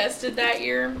scoliosis tested that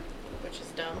year, which is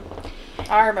dumb.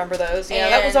 I remember those. Yeah,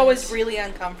 that was And- always really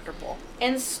uncomfortable.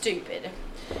 And stupid.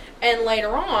 And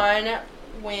later on,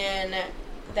 when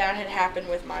that had happened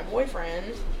with my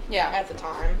boyfriend Yeah. at the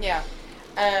time, Yeah.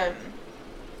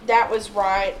 that was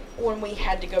right when we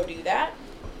had to go do that.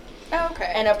 Oh,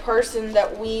 okay. And a person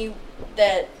that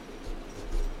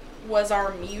was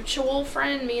our mutual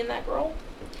friend, me and that girl,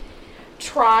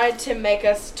 tried to make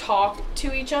us talk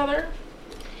to each other.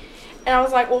 And I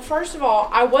was like, well, first of all,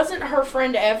 I wasn't her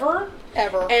friend ever.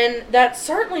 Ever. And that's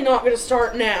certainly not going to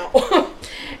start now.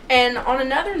 And on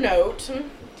another note,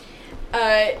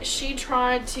 she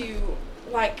tried to,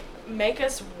 make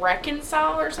us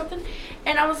reconcile or something.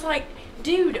 And I was like,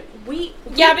 dude,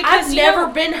 because I've never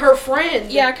been her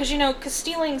friend. Yeah, because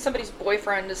stealing somebody's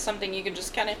boyfriend is something you can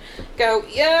just kind of go,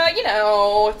 yeah,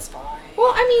 it's fine.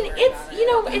 Well, I mean,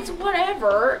 it's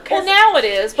whatever. Well, now it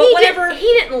is, but whenever... He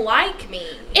didn't like me.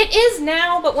 It is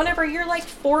now, but whenever you're,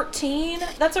 14,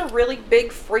 that's a really big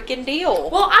freaking deal.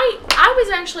 Well, I was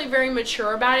actually very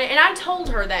mature about it, and I told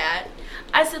her that.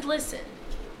 I said, listen,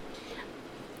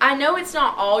 I know it's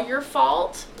not all your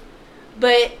fault,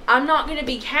 but I'm not going to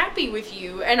be happy with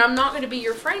you, and I'm not going to be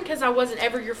your friend because I wasn't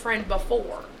ever your friend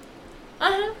before.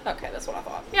 Uh-huh. Okay, that's what I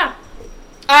thought. Yeah.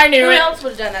 I knew Who it. else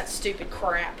would have done that stupid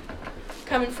crap?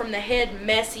 Coming from the head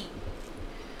messy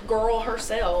girl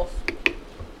herself.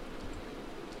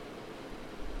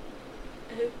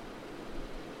 Who?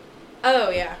 Oh,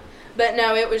 yeah. But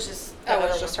no, it was just... Oh, it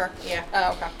another was just one. her? Yeah.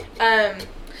 Oh, okay.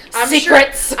 I'm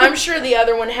Secrets. Sure, I'm sure the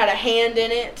other one had a hand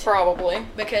in it. Probably.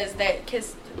 Because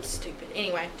it's stupid.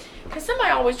 Anyway. Because somebody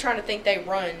always trying to think they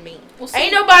run me. Well, see-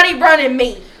 Ain't nobody running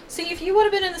me. See, if you would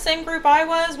have been in the same group I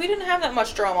was, we didn't have that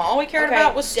much drama. All we cared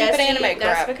about was stupid anime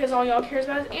That's crap. because all y'all cares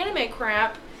about is anime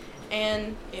crap.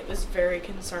 And it was very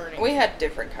concerning. We had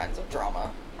different kinds of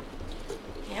drama.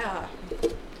 Yeah.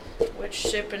 Which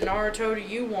ship in Naruto do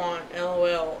you want?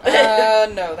 LOL.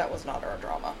 No, that was not our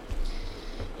drama.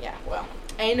 Yeah, well.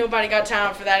 Ain't nobody got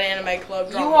time for that anime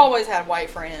club drama. You always had white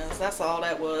friends. That's all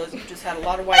that was. You just had a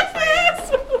lot of white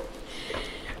friends.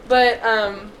 But,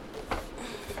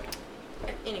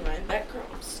 anyway, that girl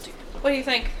was stupid. What do you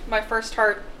think? My first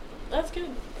heart. That's good.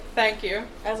 Thank you.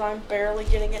 As I'm barely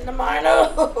getting into mine.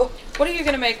 What What are you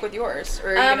going to make with yours? Or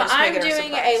are you gonna just I'm make it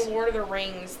doing surprise? a Lord of the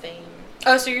Rings theme.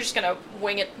 Oh, so you're just going to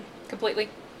wing it completely?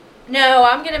 No,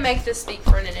 I'm going to make this speak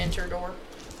for an enter door.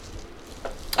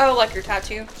 Oh, like your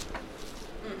tattoo?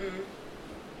 Mm-mm.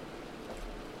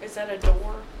 Is that a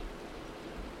door?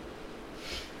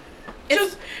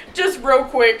 Just real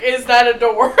quick, is that a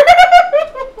door?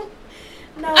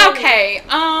 No. Okay,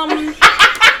 I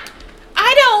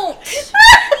don't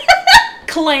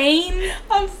claim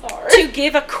I'm sorry. to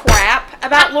give a crap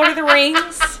about Lord of the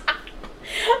Rings.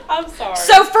 I'm sorry.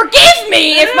 So forgive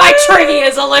me if my trivia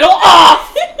is a little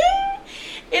off.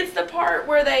 It's the part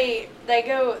where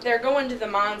they're going to the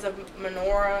mines of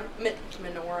Menorah.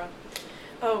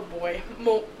 Oh boy,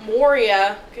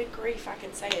 Moria. Good grief, I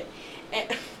can say it. And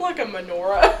look, a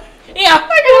menorah. Yeah.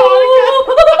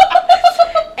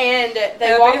 And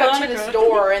they walk up to this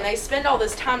door, and they spend all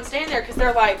this time standing there because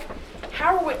they're like,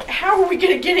 how are we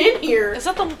gonna get in here? Is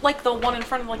that the one in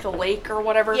front of like the lake or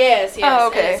whatever? Yes. Oh,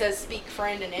 okay. And it says "Speak,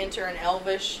 friend, and enter" in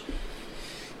Elvish.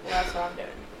 Well, that's what I'm doing.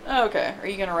 Okay. Are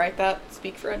you gonna write that?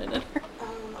 Speak, friend, and enter. I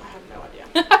have no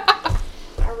idea.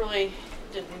 I really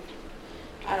didn't.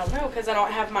 I don't know because I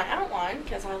don't have my outline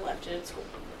because I left it at school.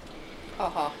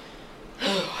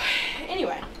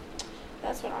 Anyway,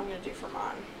 that's what I'm going to do for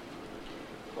mine.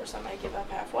 Of course, I may give up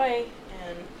halfway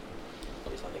and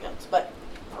do something else, but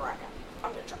for right now,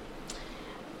 I'm going to try.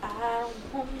 I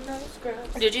don't want no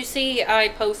scrubs. Did you see I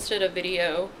posted a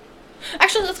video?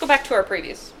 Actually, let's go back to our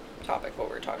previous topic, what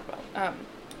we were talking about.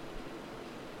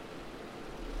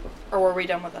 Or were we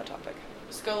done with that topic?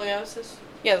 Scoliosis?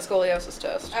 Yeah, the scoliosis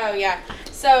test. Oh, yeah.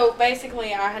 So,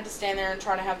 basically, I had to stand there and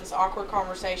try to have this awkward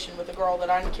conversation with a girl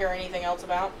that I didn't care anything else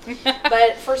about.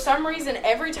 But for some reason,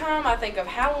 every time I think of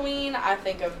Halloween, I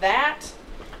think of that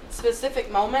specific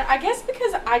moment. I guess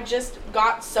because I just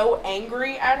got so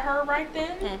angry at her right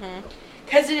then. Mm-hmm.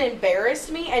 Because it embarrassed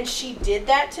me, and she did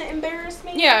that to embarrass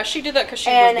me. Yeah, she did that because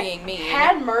she was being mean.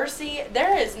 Had mercy,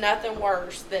 there is nothing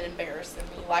worse than embarrassing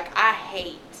me. Like, I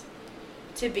hate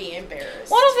to be embarrassed.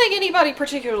 Well, I don't think anybody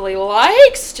particularly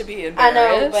likes to be embarrassed.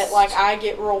 I know, but like I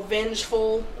get real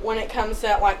vengeful when it comes to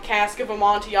that like Cask of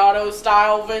Amontillado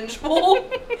style vengeful.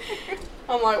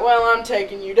 I'm like, well, I'm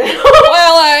taking you down.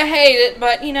 Well, I hate it,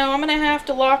 but I'm gonna have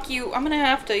to lock you. I'm gonna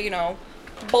have to,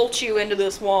 bolt you into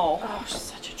this wall. Oh, she's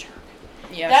such a jerk.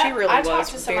 Yeah, she really was. I talked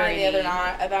to somebody the other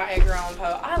night about Edgar Allan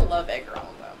Poe. I love Edgar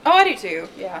Allan Poe. Oh, I do too.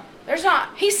 Yeah.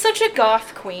 He's such a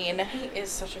goth queen. He is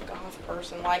such a goth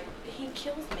person. Like, he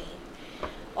kills me.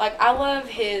 Like, I love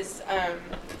his, I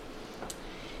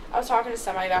was talking to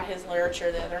somebody about his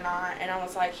literature the other night, and I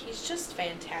was like, he's just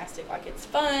fantastic. Like, it's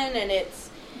fun, and it's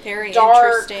very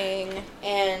dark, interesting.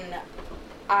 And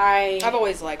I've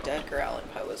always liked Edgar Allan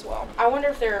Poe as well. I wonder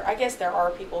if I guess there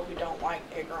are people who don't like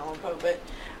Edgar Allan Poe, but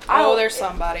there's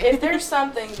somebody. If there's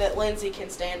something that Lindsay can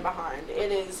stand behind,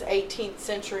 it is 18th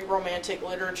century romantic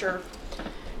literature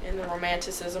in the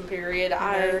Romanticism period.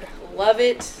 Nerd. I love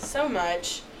it so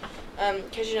much.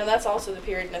 Because, that's also the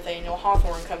period Nathaniel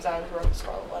Hawthorne comes out who wrote the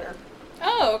Scarlet Letter.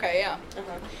 Oh, okay, yeah.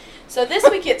 Uh-huh. So this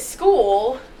week at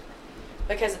school,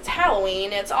 because it's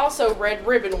Halloween, it's also Red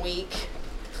Ribbon Week.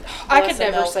 I could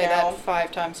never say that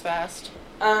 5 times fast.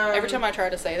 Every time I I try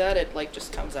to say that, it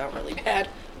just comes out really bad.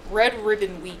 Red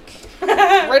Ribbon Week.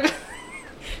 Red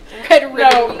Ribbon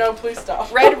Week. No, please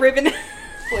stop. Red Ribbon.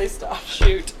 Please stop.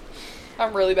 Shoot.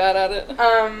 I'm really bad at it.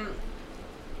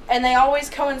 And they always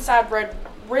coincide Red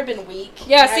Ribbon Week.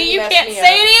 Yeah, see, you can't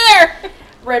say it either.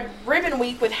 Red Ribbon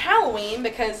Week with Halloween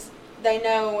because they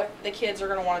know the kids are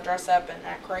going to want to dress up and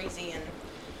act crazy, and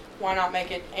why not make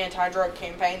it anti-drug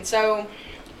campaign? So,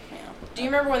 yeah. Do you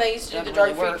remember when they used to do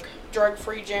the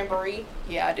drug-free jamboree?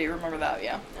 Yeah, I do remember that,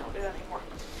 yeah. They don't do that anymore.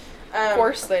 Of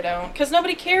course they don't, because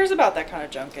nobody cares about that kind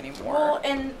of junk anymore. Well,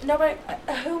 and nobody,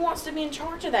 who wants to be in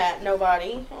charge of that?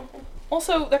 Nobody.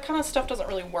 Also, that kind of stuff doesn't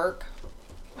really work.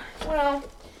 Well,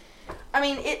 I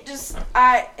mean,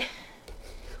 at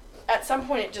some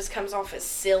point it just comes off as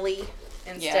silly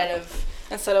instead of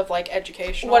like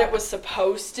educational. What it was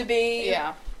supposed to be.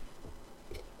 Yeah.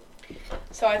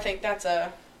 So I think that's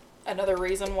another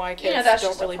reason why kids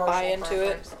don't really buy into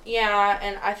it. Yeah,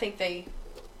 and I think they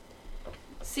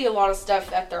see a lot of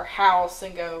stuff at their house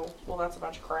and go, well, that's a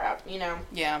bunch of crap,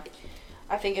 Yeah.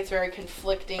 I think it's very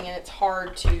conflicting, and it's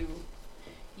hard to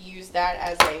use that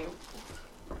as a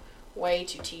way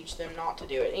to teach them not to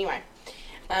do it. Anyway,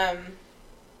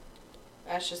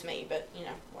 that's just me, but,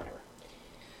 whatever.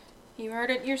 You heard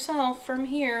it yourself from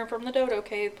here, from the Dodo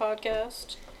Cave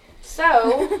podcast.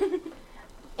 So,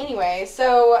 anyway,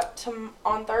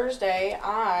 on Thursday,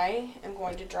 I am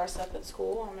going to dress up at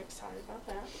school. I'm excited about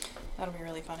that. That'll be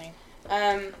really funny.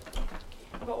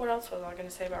 But what else was I going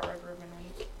to say about Red Ribbon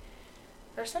Week?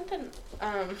 There's something,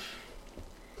 crud,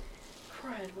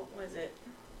 what was it?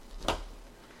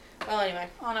 Well, anyway.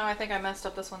 Oh no, I think I messed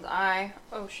up this one's eye.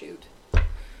 Oh shoot.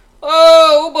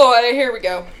 Oh boy, here we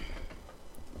go.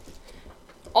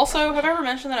 Also, have I ever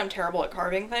mentioned that I'm terrible at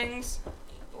carving things?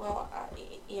 Well,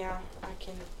 yeah, I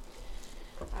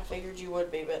figured you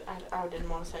would be, but I didn't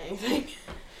want to say anything.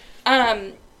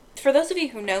 For those of you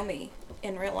who know me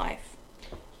in real life,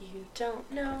 You don't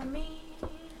know me.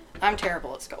 I'm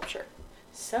terrible at sculpture.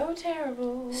 So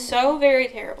terrible. So very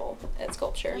terrible at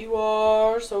sculpture. You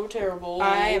are so terrible.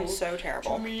 I am so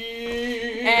terrible. To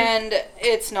me. And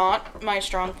it's not my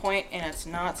strong point, and it's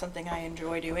not something I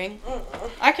enjoy doing. Uh-uh.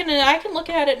 I can look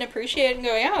at it and appreciate it and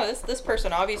go, yeah, this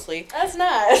person obviously That's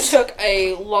nice. took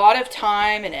a lot of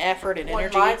time and effort and One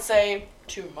energy might say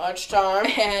too much time.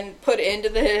 and put into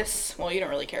this. Well, you don't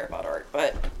really care about art,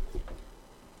 but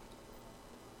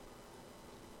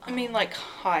I mean, like,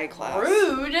 high class.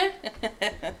 Rude.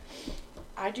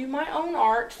 I do my own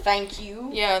art, thank you.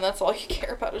 Yeah, that's all you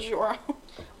care about is your own.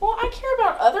 Well, I care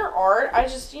about other art. I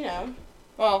just,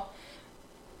 Well,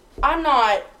 I'm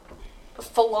not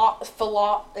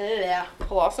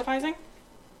philosophizing?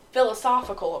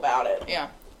 philosophical about it. Yeah.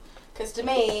 Because to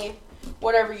me,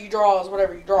 whatever you draw is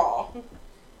whatever you draw.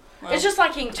 Well, It's just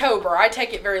like Inktober. I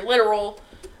take it very literal.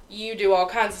 You do all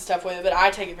kinds of stuff with it, but I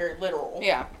take it very literal.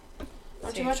 yeah.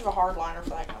 I'm too much of a hardliner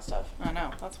for that kind of stuff. I know.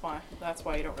 That's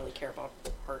why you don't really care about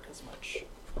art as much.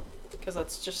 Because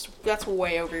that's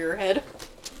way over your head.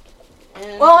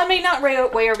 And Well, I mean, not way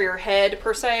over your head,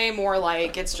 per se. More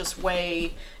like it's just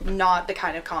way not the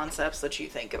kind of concepts that you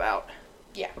think about.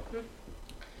 yeah.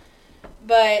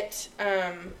 But,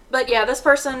 But yeah, this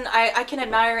person, I can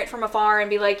admire it from afar and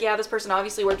be like, yeah, this person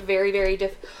obviously worked very, very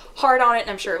hard on it,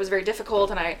 and I'm sure it was very difficult,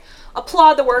 and I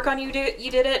applaud the work on you did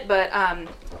it, but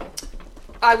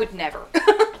I would never.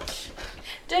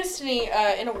 Destiny,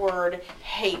 in a word,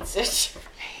 hates it.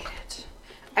 I hate it.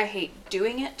 I hate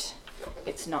doing it.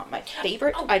 It's not my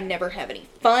favorite. Oh. I never have any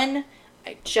fun.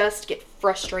 I just get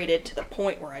frustrated to the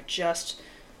point where I just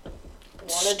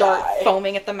start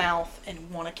foaming at the mouth and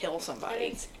want to kill And somebody.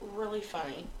 it's really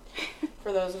funny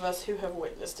for those of us who have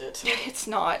witnessed it. It's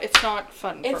not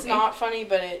fun for It's me. not funny,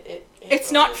 but it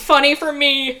It's not funny for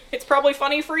me. It's probably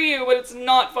funny for you, but it's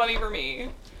not funny for me.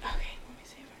 Okay, let me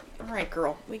see if I can. Alright,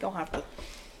 girl. We gonna have to...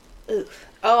 Oof.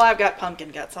 Oh, I've got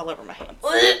pumpkin guts all over my hands.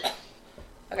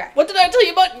 Okay. What did I tell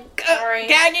you about Sorry.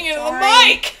 gagging into the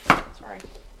Sorry. mic? Sorry.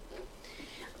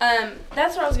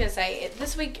 That's what I was gonna say.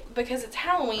 This week, because it's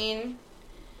Halloween,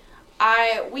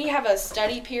 we have a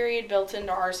study period built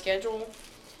into our schedule,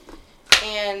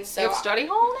 and so You have study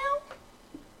hall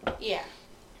now? yeah.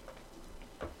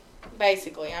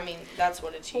 Basically, I mean that's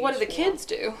what it's used Well, what do the for. kids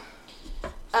do?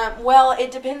 Well,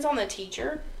 it depends on the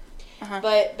teacher, Uh-huh.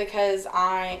 but because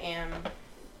I am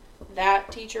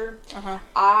that teacher, Uh-huh.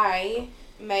 I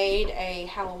made a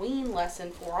Halloween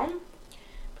lesson for them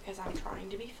because I'm trying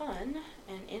to be fun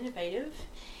and innovative.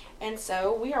 And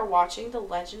so we are watching The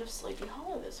Legend of Sleepy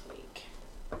Hollow this week.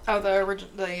 Oh,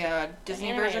 the Disney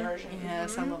animated version? version.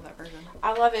 Yes, I Mhm. love that version.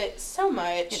 I love it so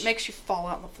much. It makes you fall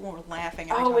out on the floor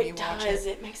laughing every oh, time you it watch does.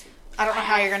 it. It makes me. I don't know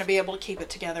how you're going to be able to keep it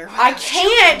together. I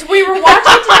can't. We were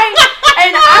watching today,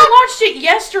 and I watched it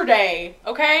yesterday.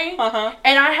 Okay. Uh-huh.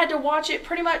 And I had to watch it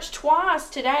pretty much twice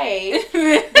today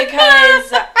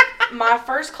because my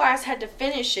first class had to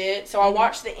finish it, so I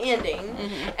watched the ending.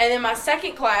 Mhm. And then my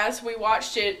second class, we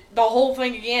watched it, the whole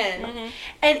thing again. Mhm.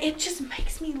 And it just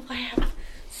makes me laugh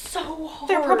so hard.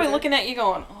 They're probably looking at you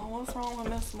going, oh, what's wrong with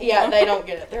this one? Yeah, they don't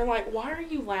get it. They're like, why are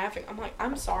you laughing? I'm like,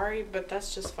 I'm sorry, but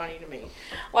that's just funny to me.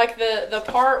 Like the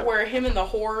part where him and the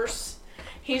horse,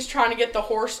 he's trying to get the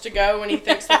horse to go, and he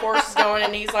thinks the horse is going,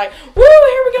 and he's like, woo,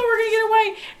 here we go, we're going to get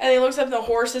away. And he looks up, and the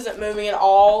horse isn't moving at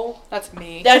all. That's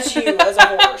me. That's you as a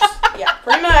horse. Yeah,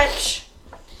 pretty much.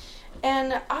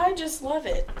 And I just love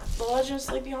it. The Legend of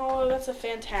Sleepy Hollow, that's a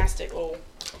fantastic little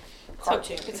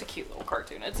cartoon. It's a cute little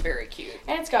cartoon. It's very cute.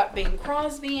 And it's got Bing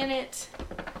Crosby in it,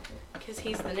 because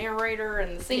he's the narrator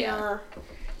and the singer.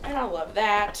 And I love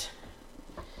that.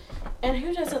 And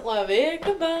who doesn't love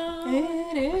Ichabod?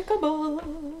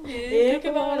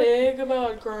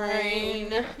 Ichabod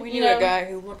Crane. We knew a guy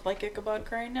who looked like Ichabod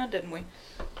Crane now, didn't we?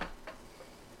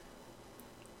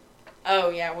 Oh,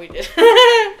 yeah, we did.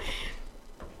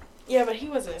 Yeah, but he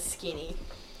wasn't as skinny.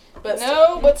 But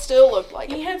No, but still looked like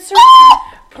he it. had certain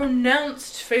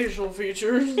pronounced facial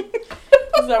features. Is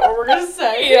that what we're going to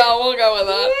say? Yeah, we'll go with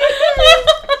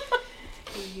that.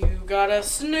 You got a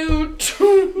snoot.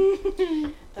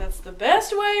 That's the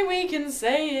best way we can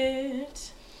say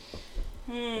it.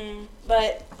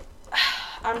 But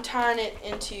I'm tying it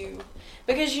into...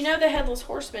 Because you know the Headless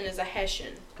Horseman is a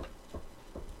Hessian.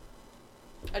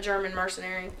 A German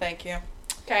mercenary. Thank you.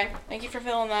 Okay. Thank you for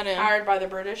filling that in. Hired by the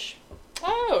British.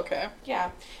 Oh, okay.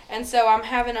 Yeah. And so I'm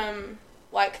having them,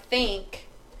 think,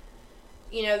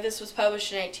 this was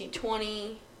published in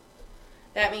 1820.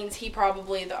 That means he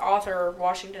probably, the author,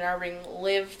 Washington Irving,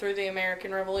 lived through the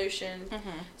American Revolution.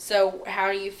 Mm-hmm. So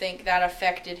how do you think that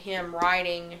affected him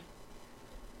writing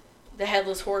The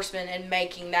Headless Horseman and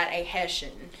making that a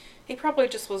Hessian? He probably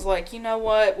just was like, you know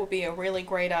what would be a really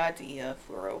great idea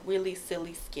for a really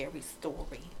silly, scary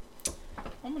story?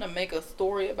 I'm gonna make a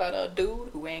story about a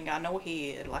dude who ain't got no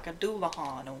head, like a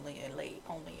Doulahan, only a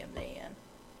man.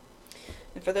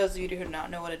 And for those of you who do not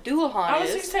know what a Doulahan I was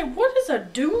going to say, what is a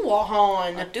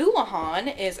Doulahan? A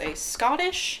Doulahan is a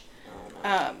Scottish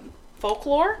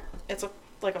folklore. It's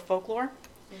like a folklore.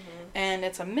 Mm-hmm. And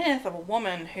it's a myth of a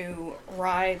woman who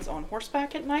rides on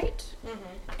horseback at night.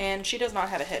 Mm-hmm. And she does not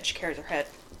have a head. She carries her head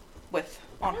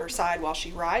on her side while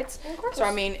she rides. Of course. So,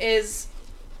 I mean, is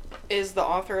the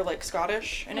author,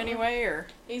 Scottish in any way, or?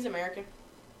 He's American.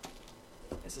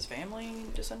 Is his family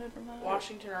descended from that?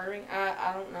 Washington Irving?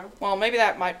 I don't know. Well, maybe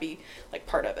that might be,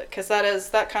 part of it. Because That's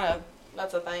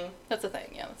a thing. that's a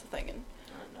thing. Yeah, that's a thing. And,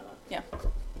 I don't know that. yeah.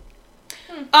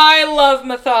 I love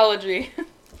mythology.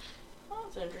 Oh,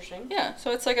 that's interesting. Yeah,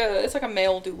 so it's like a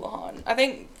male Doulahan. I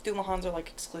think Doulahans are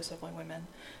exclusively women.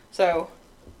 So.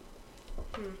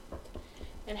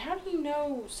 And how do you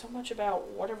know so much about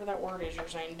whatever that word is you're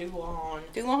saying, Doulahan?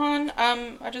 Doulahan,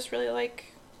 I just really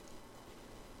like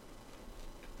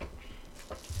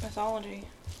mythology.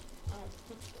 Oh.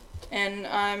 And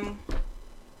I'm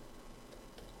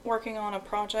working on a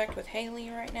project with Haley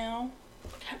right now.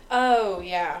 Oh,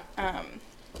 yeah.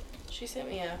 She sent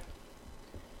me a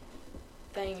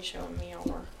thing showing me all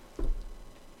her.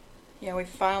 Yeah, we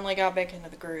finally got back into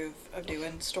the groove of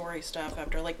doing story stuff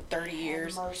after 30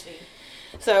 years. Mercy.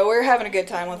 So we're having a good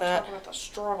time with that. Talking about the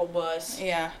struggle bus.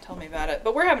 Yeah, tell me about it.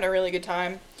 But we're having a really good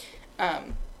time.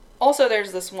 Also,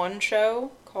 there's this one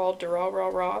show called Dura Rah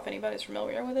Rah, if anybody's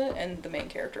familiar with it, and the main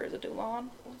character is a Doulahan.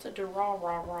 What's a Dura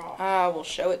Rah Rah? I will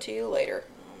show it to you later.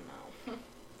 Oh, no.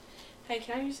 Hey,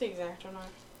 can I use the X-Acto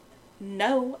knife?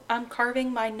 No, I'm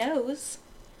carving my nose.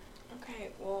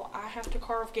 Okay, well, I have to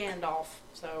carve Gandalf,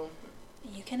 so...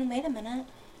 You can wait a minute.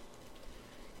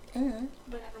 But I don't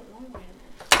want to wait a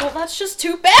minute. Well, that's just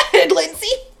too bad, Lindsay.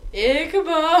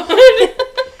 Ichabod!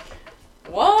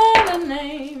 What a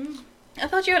name. I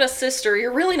thought you had a sister.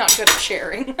 You're really not good at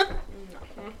sharing. No.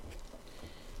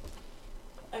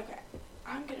 Okay,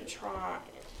 I'm gonna try.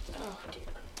 Oh dear.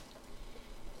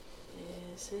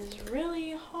 This is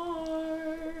really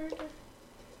hard.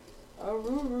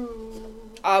 Aroo.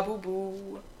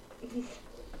 Abu-boo. I can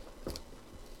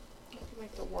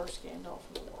make the worst Gandalf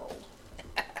in the world.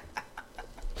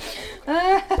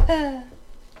 But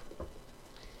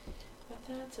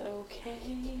that's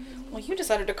okay. Well, you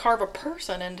decided to carve a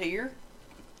person into your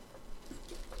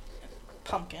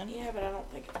pumpkin. Yeah, but I don't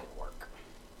think it's gonna work.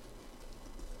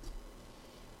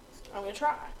 I'm gonna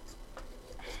try.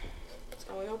 It's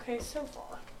going okay so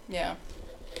far. Yeah.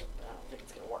 But I don't think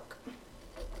it's gonna work.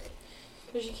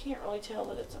 Because you can't really tell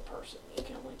that it's a person. You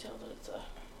can only tell that it's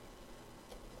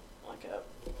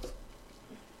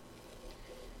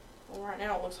well, right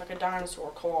now it looks like a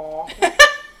dinosaur claw.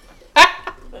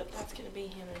 But that's gonna be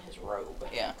him in his robe.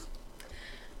 Yeah.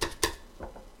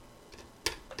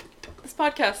 This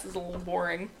podcast is a little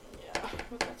boring. Yeah,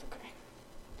 but that's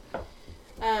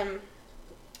okay.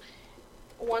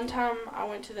 One time I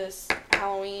went to this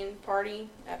Halloween party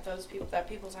at that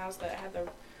people's house that had the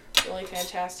really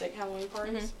fantastic Halloween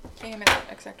parties. Mm-hmm.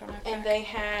 And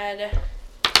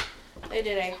they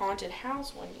did a haunted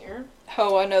house one year.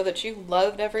 Oh, I know that you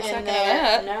loved every second of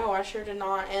that. No, I sure did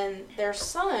not. And their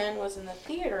son was in the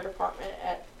theater department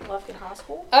at Lufkin High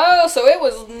School. Oh, so it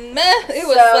was meh. It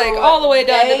was all the way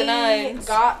down to the nines.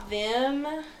 Got them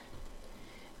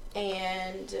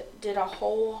and did a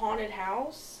whole haunted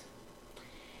house.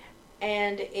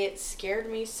 And it scared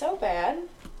me so bad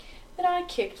that I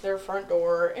kicked their front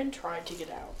door and tried to get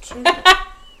out.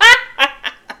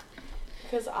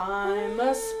 Because I'm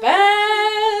a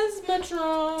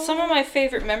spasmatron. Some of my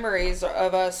favorite memories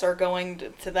of us are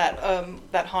going to that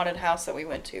haunted house that we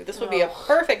went to. This would be a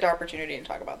perfect opportunity to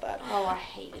talk about that. Oh, I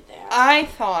hated that. I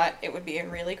thought it would be a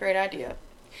really great idea.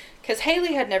 Because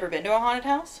Haley had never been to a haunted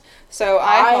house. So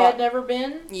I had never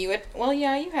been. You had. Well,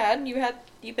 yeah, you had.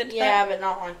 You've been to that? Yeah, but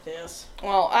not like this.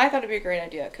 Well, I thought it'd be a great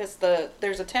idea. Because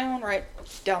there's a town right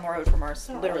down the road from ours. It's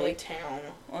not literally really a town.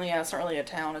 Well, yeah, it's not really a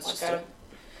town. It's Like just a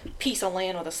piece of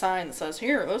land with a sign that says,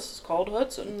 here, this is called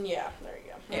Hudson. Yeah, there you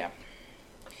go. Yeah.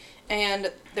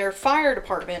 And their fire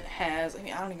department has, I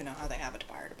don't even know how they have a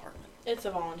fire department. It's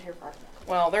a volunteer park.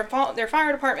 Well, their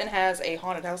fire department has a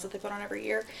haunted house that they put on every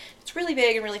year. It's really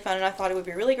big and really fun, and I thought it would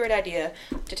be a really great idea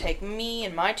to take me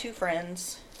and my 2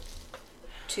 friends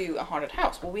to a haunted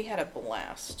house. Well, we had a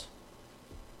blast.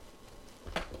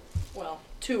 Well,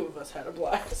 2 of us had a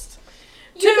blast.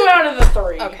 2 out of the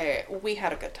 3. Okay, we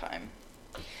had a good time.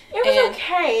 It was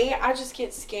okay. I just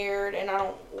get scared, and I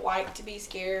don't like to be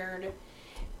scared.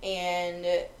 And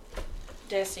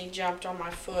Destiny jumped on my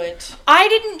foot. I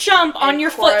didn't jump on your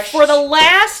foot crushed for the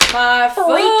last my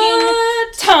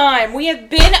freaking time. We have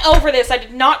been over this. I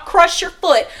did not crush your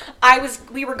foot.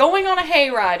 We were going on a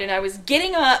hayride, and I was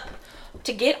getting up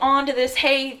to get onto this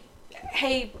hay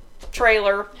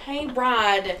trailer. Hey,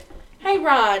 Rod. Hey,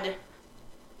 Rod.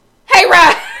 Hey,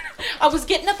 Rod! I was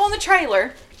getting up on the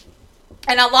trailer,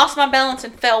 and I lost my balance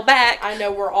and fell back. I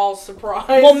know, we're all surprised.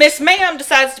 Well, Miss Ma'am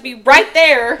decides to be right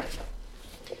there,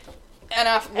 and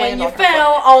I landed and you on her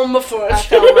fell foot. on my foot. I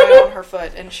fell right on her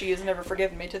foot, and she has never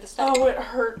forgiven me to this day. Oh, it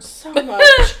hurt so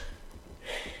much.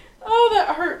 Oh,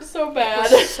 that hurt so bad.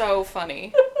 It was so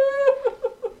funny.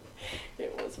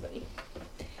 It was funny.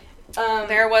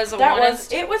 There was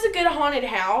it was a good haunted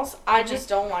house. I just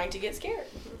don't like to get scared.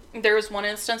 There was one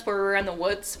instance where we were in the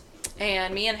woods,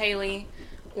 and me and Haley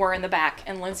were in the back,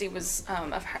 and Lindsay was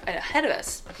ahead of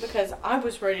us. Because I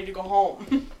was ready to go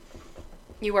home.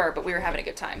 You were, but we were having a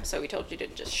good time, so we told you to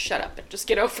just shut up and just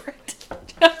get over it.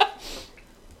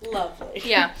 Lovely.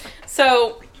 Yeah.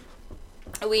 So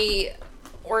we're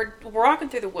walking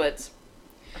through the woods,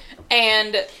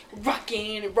 and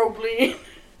rocking and rolling.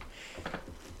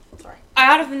 Sorry.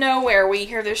 Out of nowhere, we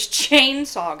hear this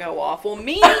chainsaw go off. Well,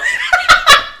 me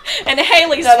and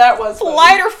Haley's that was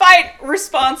flight or fight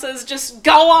responses just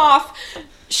go off.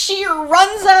 She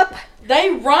runs up.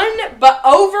 They run, but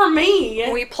over me.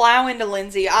 We plow into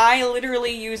Lindsay. I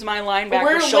literally use my linebacker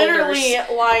We're shoulders.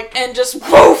 literally like and just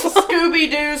woof,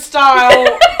 Scooby-Doo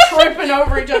style tripping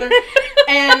over each other.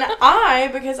 And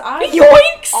because I've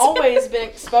yoinks! always been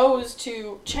exposed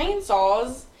to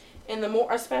chainsaws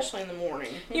especially in the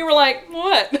morning. You were like,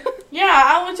 what? Yeah,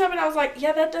 I looked up and I was like,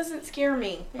 yeah, that doesn't scare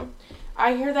me.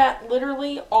 I hear that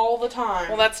literally all the time.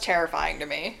 Well, that's terrifying to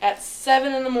me. At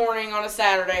 7 in the morning on a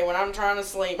Saturday when I'm trying to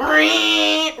sleep.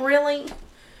 Really?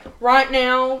 Right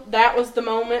now, that was the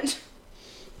moment.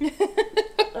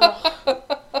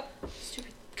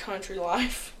 Stupid country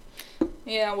life.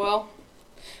 Yeah, well,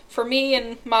 for me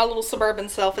and my little suburban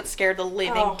self, it scared the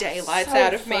living daylights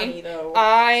out of funny, me. Though.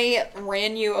 I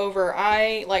ran you over.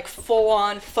 I,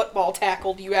 full-on football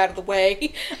tackled you out of the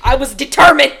way. I was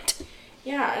determined.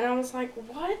 Yeah, and I was like,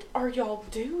 what are y'all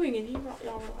doing? And y'all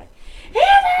were like,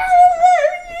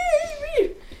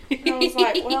 and I was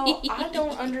like, well, I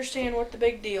don't understand what the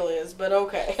big deal is, but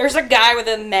okay. There's a guy with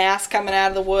a mask coming out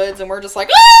of the woods, and we're just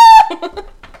like, ah!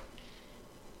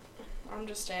 I'm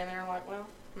just standing there like, well,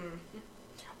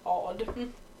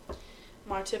 odd.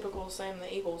 My typical Sam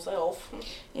the Eagle self.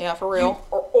 Yeah, for real.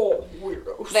 You are all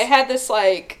weirdos. They had this,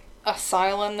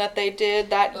 asylum that they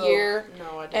did that year.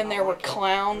 No, I didn't. And there were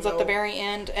clowns at the very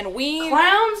end, and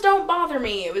Clowns don't bother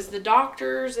me. It was the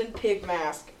doctors and pig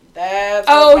mask. That's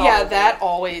that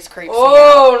always creeps me out.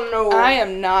 Oh, no. I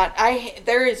am not.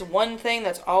 There is one thing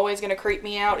that's always going to creep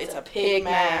me out. It's a pig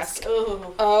mask.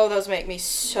 Ugh. Oh, those make me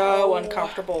so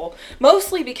uncomfortable.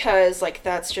 Mostly because,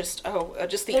 that's just,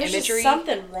 just the There's imagery. Just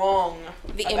something wrong.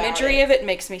 The imagery of it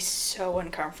makes me so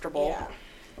uncomfortable. Yeah.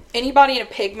 Anybody in a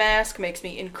pig mask makes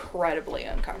me incredibly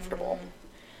uncomfortable.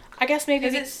 Mm-hmm. I guess maybe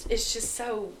it's just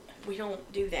so we don't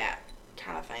do that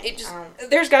kind of thing.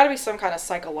 There's got to be some kind of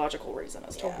psychological reason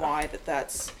as to why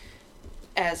that's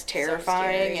as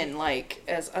terrifying and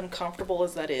as uncomfortable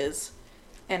as that is,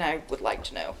 and I would like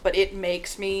to know. But it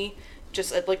makes me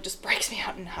just breaks me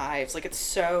out in hives. It's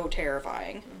so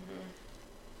terrifying. Mm-hmm.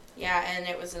 Yeah, and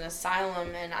it was an asylum,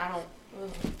 and I don't.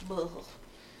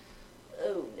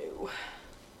 Oh no.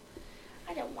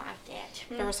 I don't like that.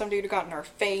 There was some dude who got in our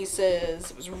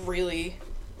faces. It was really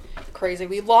crazy.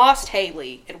 We lost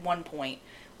Haley at one point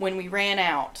when we ran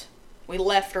out. We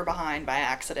left her behind by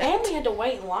accident. And we had to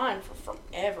wait in line for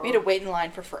forever. We had to wait in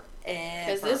line for forever.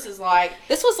 Because this was a really...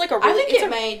 I think it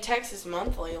made Texas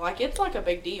Monthly. It's a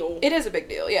big deal. It is a big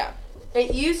deal, yeah.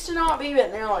 It used to not be,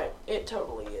 but now it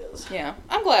totally is. Yeah.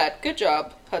 I'm glad. Good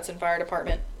job, Hudson Fire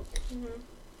Department. Mm-hmm.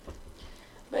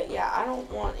 But yeah, I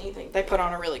don't want anything. They put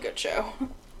on a really good show.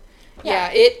 Yeah,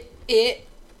 it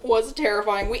was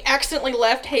terrifying. We accidentally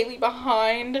left Haley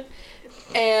behind,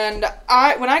 and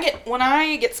when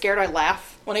I get scared, I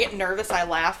laugh. When I get nervous, I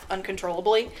laugh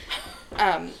uncontrollably.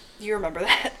 You remember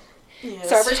that? Yes.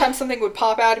 So every time something would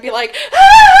pop out, it'd be like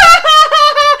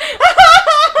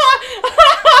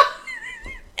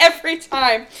every every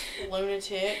time.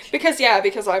 Lunatic.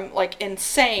 Because I'm like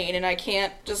insane and I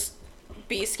can't just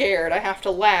be scared. I have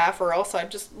to laugh or else I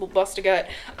just will bust a gut.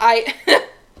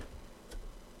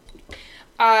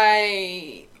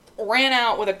 I ran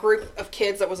out with a group of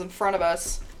kids that was in front of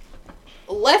us.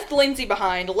 Left Lindsay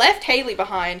behind, left Haley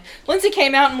behind. Lindsay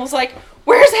came out and was like,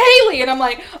 "Where's Haley?" And I'm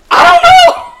like, "I don't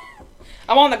know!"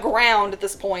 I'm on the ground at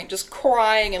this point, just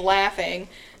crying and laughing.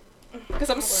 Because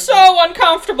I'm so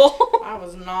uncomfortable. I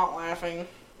was not laughing.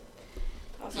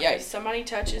 I was like, if somebody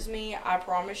touches me, I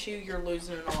promise you're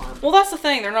losing an arm. Well, that's the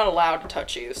thing. They're not allowed to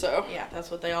touch you, so. Yeah, that's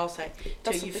what they all say.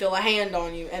 Till you feel a hand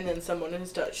on you, and then someone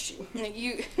has touched you.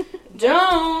 You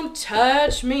don't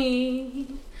touch me.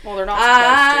 Well, they're not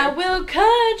supposed to. I will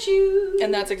cut you.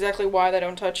 And that's exactly why they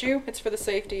don't touch you. It's for the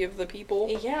safety of the people.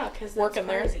 Yeah, because working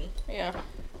crazy. There. Yeah.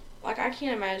 Like, I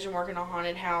can't imagine working a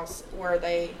haunted house or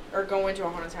going to a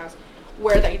haunted house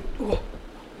where they... Okay,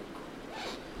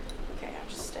 I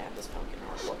just stabbed this pumpkin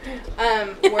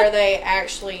hardcore. Where they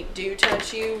actually do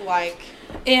touch you, like...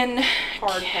 In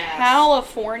hard pass.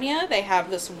 California, they have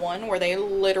this one where they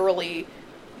literally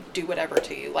do whatever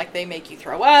to you. Like, they make you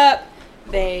throw up.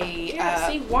 They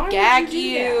gag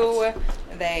you.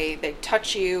 They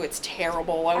touch you. It's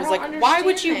terrible. I was like, why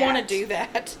would you want to do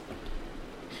that?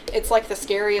 It's like the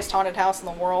scariest haunted house in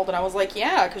the world. And I was like,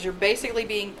 yeah, because you're basically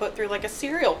being put through like a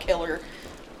serial killer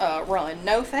run.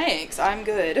 No thanks. I'm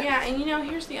good. Yeah, and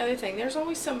here's the other thing. There's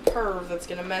always some perv that's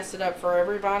going to mess it up for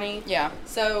everybody. Yeah.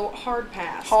 So, hard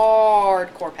pass.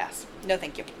 Hardcore pass. No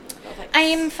thank you. No thanks.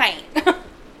 I'm fine.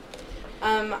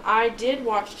 I did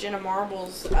watch Jenna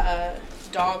Marble's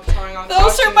dog trying on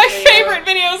Those are my favorite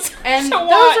videos and to watch.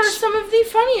 Those are some of the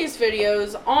funniest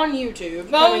videos on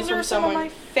YouTube. Those are some of my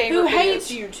favorite who videos.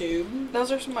 hates YouTube. Those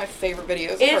are some of my favorite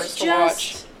videos it's for us to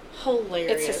watch.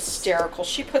 Hilarious. It's hysterical.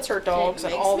 She puts her dogs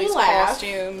in all these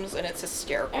costumes, and it's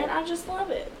hysterical. And I just love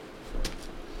it.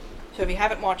 So if you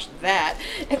haven't watched that,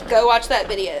 go watch that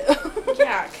video.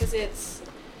 Yeah, because it's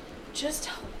just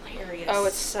hilarious. Oh,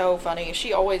 it's so funny.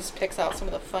 She always picks out some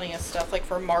of the funniest stuff. Like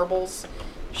for marbles,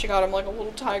 she got him like a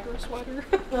little tiger sweater.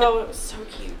 Oh, it was so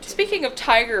cute. Speaking of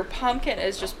tiger, Pumpkin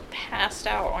is just passed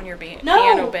out on your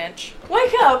piano bench.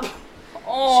 Wake up!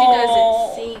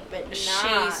 Oh, she doesn't see, but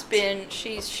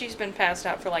not. She's been passed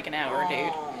out for like an hour,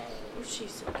 dude.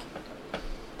 She's so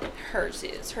cute. Hers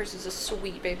is a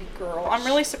sweet baby girl. I'm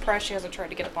really surprised she hasn't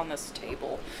tried to get up on this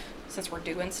table since we're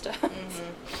doing stuff.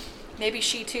 Mm-hmm. Maybe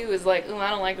she too is like, ooh, I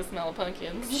don't like the smell of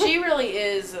pumpkins. She really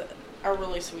is a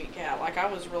really sweet cat. Like,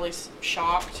 I was really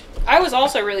shocked. I was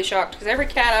also really shocked because every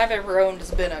cat I've ever owned has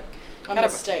been a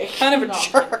mistake. Kind of a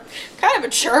jerk. Kind of a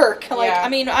jerk. Like, yeah. I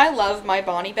mean, I love my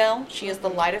Bonnie Belle. She is the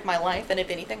light of my life, and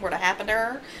if anything were to happen to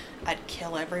her, I'd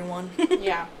kill everyone.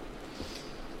 Yeah.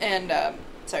 And,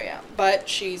 so yeah. But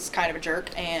she's kind of a jerk,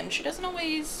 and she doesn't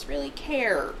always really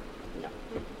care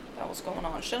about what's going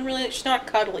on. She's not a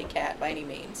cuddly cat by any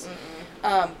means.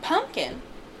 Pumpkin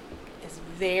is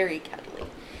very cuddly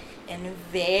and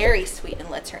very sweet and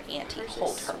lets her auntie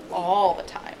hold her all the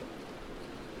time.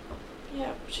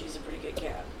 Yeah, she's a pretty good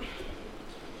cat.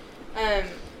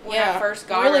 When I first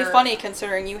got really her, funny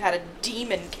considering you had a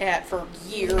demon cat for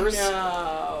years.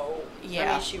 No.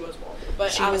 Yeah. I mean, she was horrible,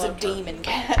 but she was a demon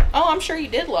cat. Oh, I'm sure you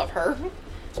did love her.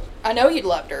 I know you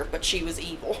loved her, but she was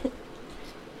evil.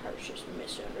 Hers just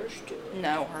misunderstood.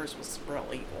 No, hers was real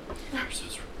evil. Hers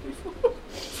was real evil.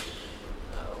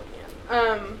 Oh,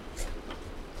 yeah.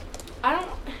 I don't...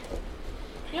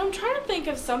 I'm trying to think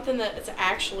of something that's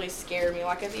actually scared me.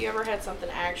 Like, have you ever had something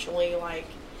actually, like,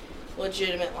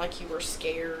 legitimate, like you were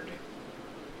scared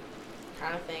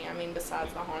kind of thing? I mean,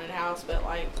 besides the haunted house, but,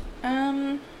 like...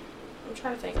 I'm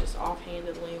trying to think just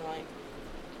offhandedly, like,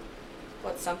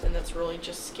 what's something that's really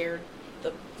just scared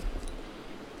the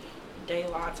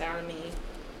daylights out of me.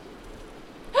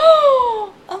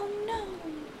 Oh,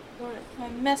 no. What? I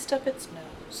messed up its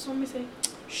nose. Let me see.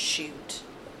 Shoot.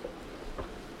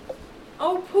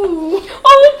 Oh, poo.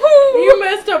 Oh, poo. You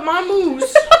messed up my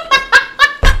moose.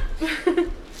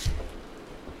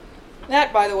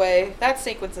 That, by the way, that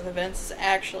sequence of events is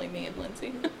actually me and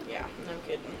Lindsay. Yeah, no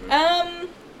kidding.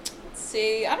 Let's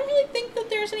see. I don't really think that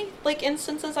there's any, like,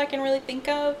 instances I can really think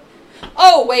of.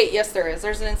 Oh, wait, yes there is.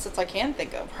 There's an instance I can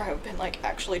think of where I've been, like,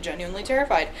 actually genuinely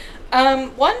terrified.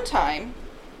 One time,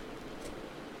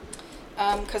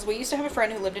 because we used to have a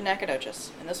friend who lived in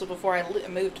Nacogdoches, and this was before I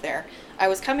moved there. I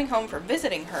was coming home from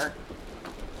visiting her,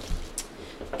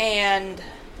 and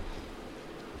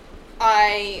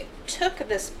I took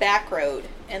this back road,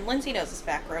 and Lindsay knows this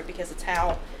back road because it's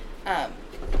how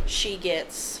she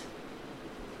gets,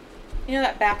 you know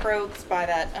that back road that's by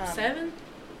that... 7?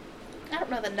 I don't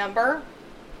know the number.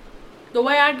 The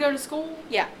way I'd go to school?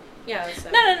 Yeah. Yeah, that's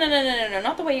it. No,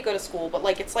 not the way you go to school, but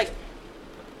like it's like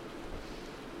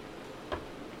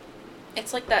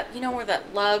that, you know where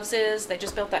that Love's is? They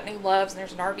just built that new Love's and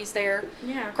there's an Arby's there.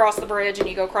 Yeah. Across the bridge, and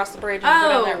you go across the bridge and you go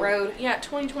down that road. Yeah,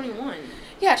 2021.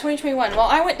 Yeah, 2021. Well,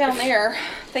 I went down there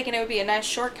thinking it would be a nice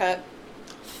shortcut.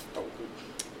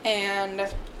 And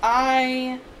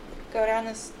I go down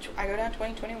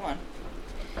 2021.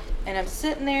 And I'm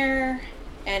sitting there,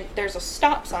 and there's a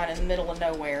stop sign in the middle of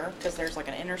nowhere because there's like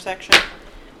an intersection.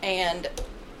 And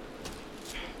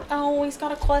he's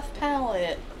got a cleft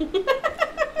palate.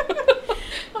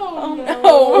 Oh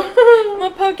no. My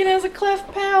pumpkin has a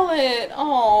cleft palate.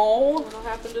 Oh. What'll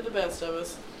happen to the best of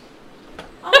us?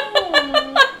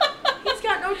 Oh. He's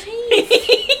got no teeth.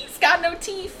 He's got no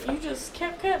teeth. You just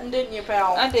kept cutting, didn't you,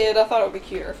 pal? I did. I thought it would be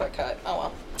cuter if I cut. Oh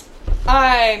well.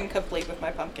 I'm complete with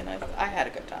my pumpkin. I had a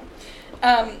good time.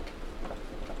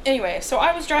 Anyway, so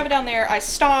I was driving down there. I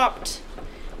stopped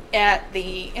at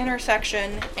the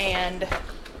intersection, and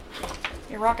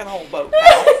you're rocking the whole boat,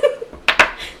 pal.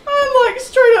 I'm like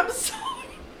straight up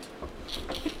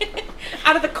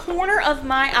Out of the corner of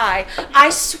my eye, I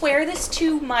swear this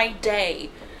to my day.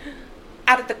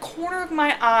 Out of the corner of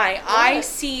my eye, I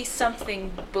see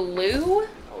something blue.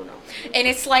 Oh no. And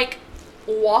it's like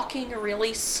walking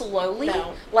really slowly,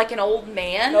 like an old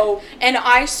man. No. And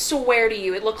I swear to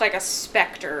you, it looked like a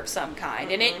specter of some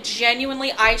kind. And it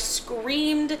genuinely, I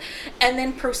screamed and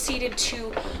then proceeded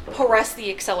to press the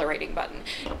accelerating button.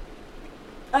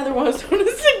 Otherwise known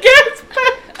as the gas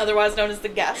pedal. Otherwise known as the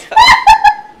gas pedal.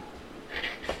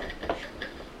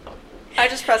 I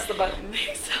just pressed the button.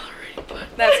 The accelerating button.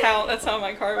 That's how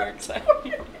my car works.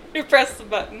 You press the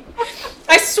button.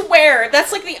 I swear,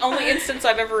 that's like the only instance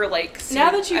I've ever seen.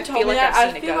 Now that you told me that,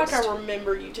 I feel like I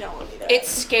remember you telling me that. It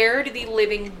scared the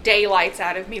living daylights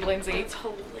out of me, Lindsay. It's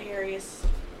hilarious.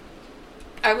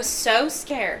 I was so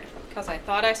scared because I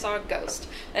thought I saw a ghost.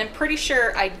 And I'm pretty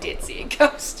sure I did see a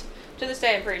ghost. To this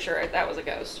day, I'm pretty sure that was a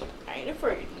ghost. I ain't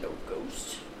afraid of no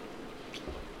ghost.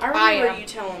 I remember you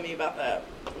telling me about that,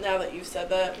 now that you've said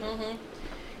that. Mm-hmm.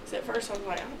 Because at first I was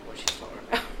like, I don't know what she's talking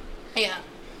about. Yeah.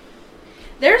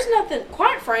 There's nothing,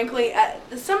 quite frankly,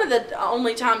 some of the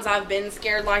only times I've been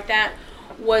scared like that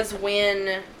was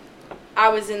when I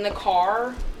was in the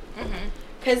car.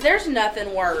 Because there's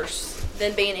nothing worse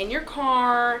than being in your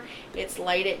car, it's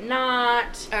late at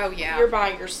night. Oh, yeah. You're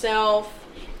by yourself.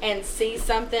 And see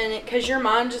something, because your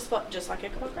mind just like a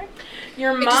clock, right?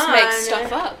 Your mind just makes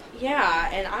stuff up. Yeah,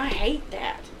 and I hate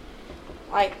that.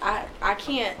 Like I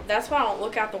can't. That's why I don't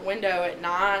look out the window at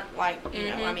night. Like you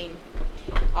know, I mean,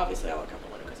 obviously I look out the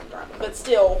window because I'm driving, but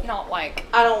still, Not like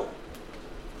I don't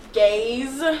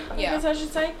gaze. I guess I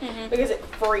should say, because it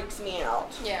freaks me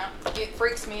out. Yeah, it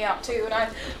freaks me out too.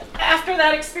 And after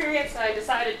that experience, I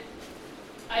decided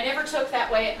I never took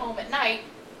that way at home at night.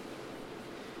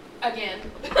 Again.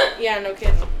 Yeah, no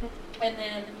kidding. And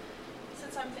then,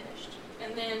 since I'm finished,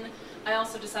 and then I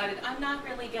also decided I'm not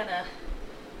really gonna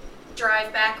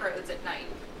drive back roads at night.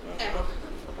 Ever.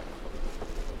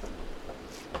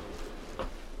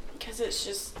 Because it's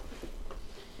just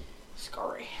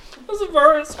scary. It's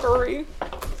very scary.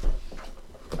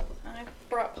 I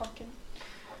brought Pumpkin.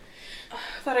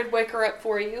 Thought I'd wake her up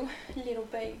for you, little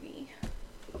baby.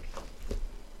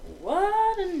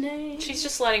 What a name. She's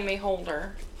just letting me hold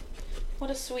her. What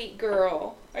a sweet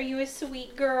girl. Are you a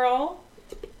sweet girl?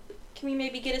 Can we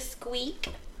maybe get a squeak?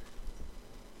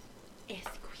 A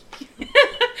squeak.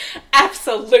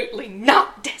 Absolutely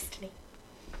not, Destiny.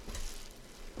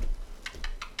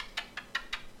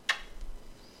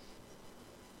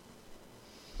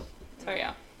 So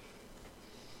yeah.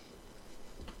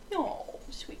 Oh,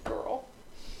 sweet girl.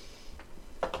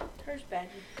 There's Betty.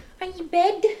 Are you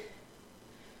bed?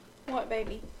 What,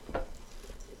 baby?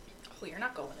 Oh, you're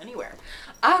not going anywhere.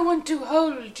 I want to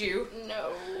hold you.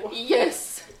 No.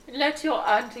 Yes. Let your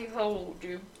auntie hold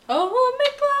you. Hold me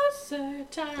closer,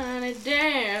 tiny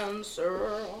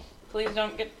dancer. Please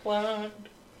don't get plugged.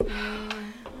 Oh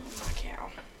my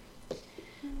cow.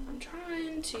 I'm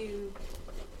trying to.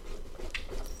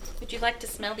 Would you like to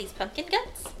smell these pumpkin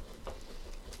guts?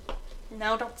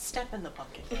 No, don't step in the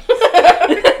pumpkin.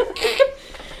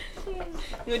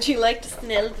 Would you like to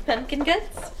smell the pumpkin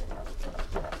guts?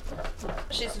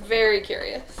 She's very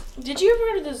curious. Did you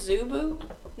ever go to the Zubu?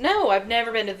 No, I've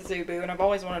never been to the Zubu, and I've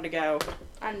always wanted to go.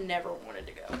 I never wanted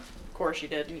to go. Of course you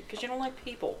did, because you don't like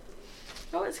people.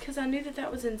 No, it's because I knew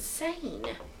that was insane.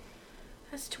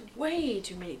 That's way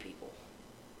too many people.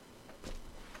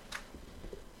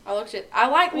 I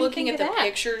like looking at the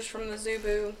pictures from the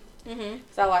Zubu. Mm-hmm.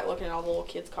 Because I like looking at all the little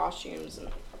kids' costumes and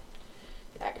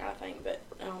that kind of thing. But,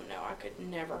 oh no, I could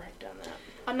never have done that.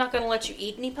 I'm not going to let you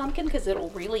eat any pumpkin because it'll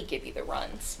really give you the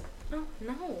runs. Oh,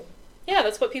 no. Yeah,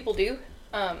 that's what people do.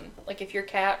 Like if your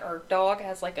cat or dog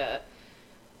has like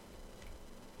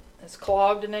is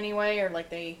clogged in any way, or like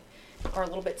they are a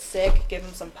little bit sick, give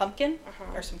them some pumpkin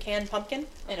or some canned pumpkin,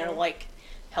 and it'll like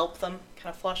help them,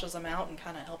 kind of flushes them out and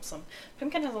kind of helps them.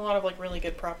 Pumpkin has a lot of like really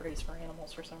good properties for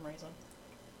animals for some reason.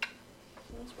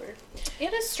 That's weird.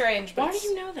 It is strange, but why do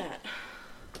you know that?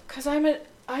 Because I'm a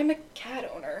cat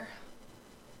owner.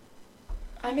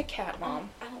 I'm a cat mom.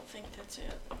 I don't think that's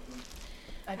it.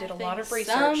 I did a lot of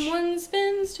research. Someone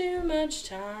spends too much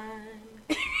time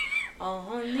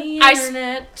on the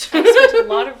internet. I did a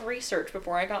lot of research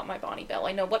before I got my Bonnie Bell.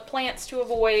 I know what plants to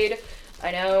avoid.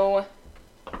 I know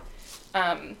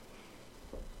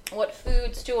what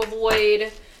foods to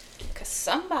avoid. Because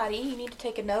you need to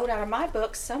take a note out of my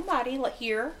book, somebody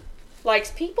here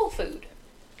likes people food.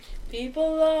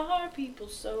 People are people,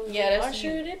 so why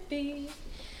should it be?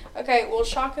 Okay, well,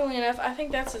 shockingly enough, I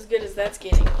think that's as good as that's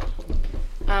getting.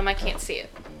 I can't see it.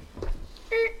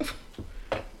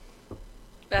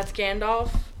 That's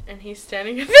Gandalf, and he's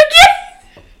standing at the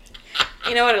gate.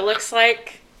 You know what it looks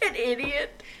like? An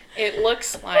idiot. It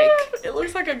looks like... It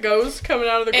looks like a ghost coming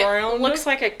out of the ground. It looks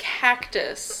like a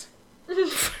cactus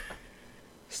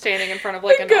standing in front of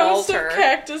like an altar. Of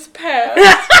Cactus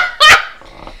Past.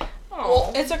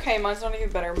 Well, it's okay. Mine's not even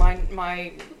better.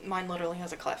 Mine literally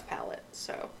has a cleft palate,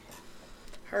 so...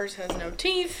 Hers has no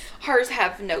teeth. Hers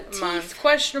have no teeth. Mine's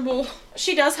questionable.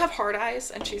 She does have hard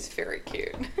eyes, and she's very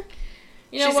cute.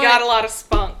 She's got a lot of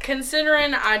spunk.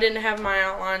 Considering I didn't have my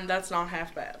outline, that's not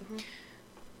half bad.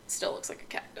 Still looks like a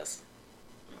cactus.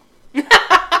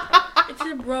 It's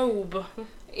a robe.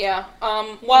 Yeah.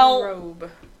 Well,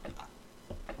 robe.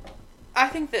 I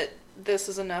think that this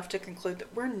is enough to conclude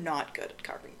that we're not good at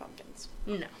carving pumpkins.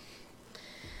 No.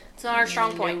 It's not our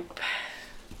strong point. Nope.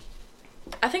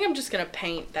 I think I'm just going to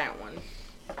paint that one.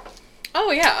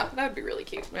 Oh, yeah. That would be really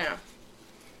cute. Yeah.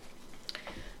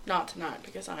 Not tonight,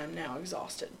 because I am now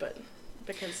exhausted, but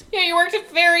because... Yeah, you worked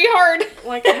very hard.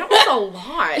 Like, that was a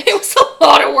lot. It was a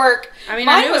lot of work. I mean,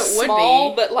 Mine I knew was it would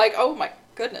small, be. but like, oh my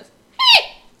goodness.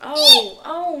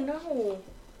 Oh, no.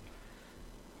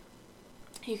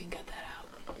 You can cut that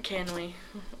out. Can we?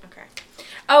 Okay.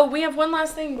 Oh, we have one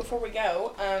last thing before we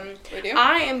go. We do?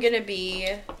 I am going to be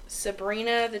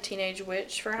Sabrina the Teenage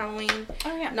Witch for Halloween.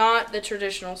 Oh, yeah. Not the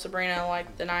traditional Sabrina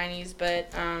like the 90s,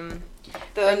 but from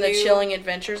the Chilling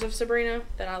Adventures of Sabrina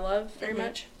that I love very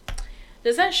much.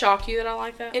 Does that shock you that I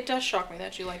like that? It does shock me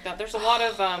that you like that. There's a lot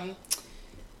of I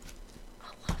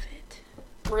love it.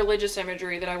 religious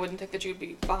imagery that I wouldn't think that you'd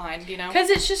be behind, you know? Because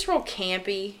it's just real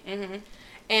campy. Mm-hmm.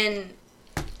 And,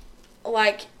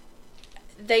 like,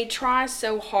 they try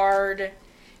so hard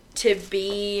to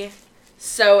be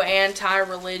so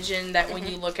anti-religion that when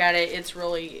you look at it, it's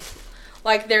really,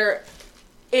 like,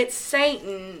 it's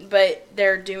Satan, but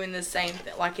they're doing the same,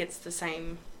 like, it's the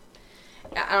same.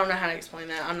 I don't know how to explain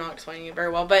that. I'm not explaining it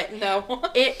very well, but no.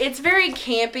 it's very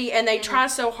campy, and they try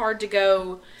so hard to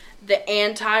go the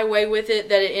anti-way with it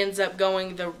that it ends up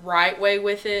going the right way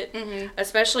with it,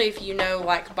 especially if you know,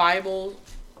 like, Bible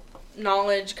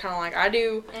knowledge, kind of like I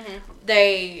do.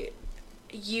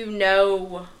 You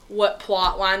know what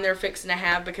plot line they're fixing to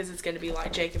have because it's going to be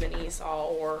like Jacob and Esau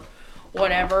or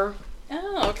whatever.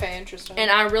 Oh, okay, interesting. And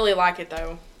I really like it,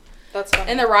 though. That's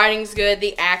funny. And the writing's good.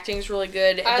 The acting's really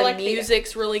good. The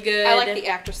music's really good. I like the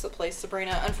actress that plays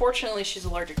Sabrina. Unfortunately, she's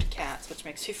allergic to cats, which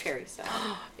makes me very sad.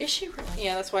 Is she really?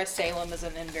 Yeah, that's why Salem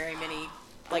isn't in very many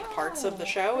parts of the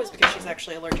show, is because she's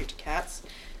actually allergic to cats.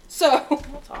 So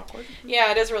That's awkward.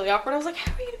 Yeah, it is really awkward. I was like,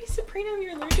 how are you going to be Sabrina if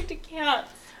you're allergic to cats?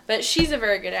 But she's a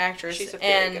very good actress. She's a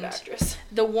very good actress.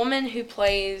 The woman who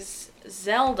plays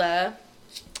Zelda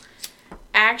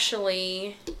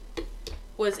actually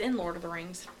was in Lord of the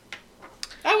Rings.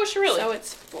 Oh, was she really? So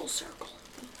it's full circle.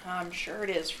 I'm sure it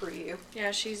is for you.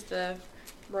 Yeah, she's the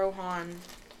Rohan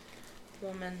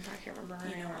woman. I can't remember her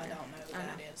name. I don't know who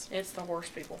that is. It's the horse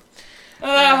people.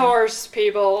 The horse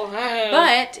people.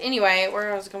 But anyway,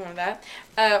 where I was going with that,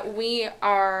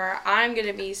 I'm going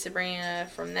to be Sabrina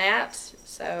from that,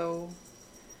 so,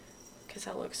 because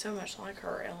I look so much like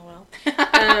her, lol.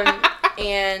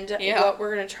 And what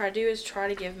we're going to try to do is try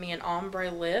to give me an ombre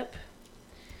lip.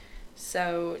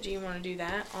 So, do you want to do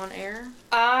that on air?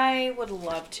 I would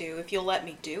love to, if you'll let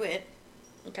me do it.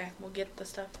 Okay, we'll get the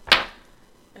stuff.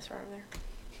 It's right over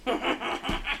there.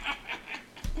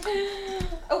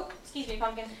 Oh, excuse me,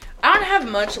 pumpkin. I don't have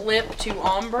much lip to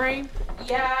ombre.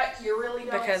 Yeah, you really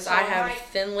don't. Because I have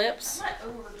thin lips. I might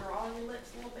overdraw your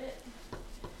lips a little bit.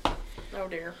 Oh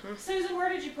dear. Susan, where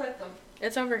did you put them?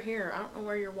 It's over here. I don't know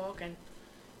where you're walking.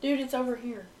 Dude, it's over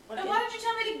here. And why did you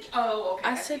tell me to... Oh,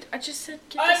 okay. I just said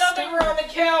get I the thought they were on the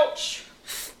couch.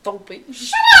 Stupid.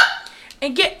 Shut up!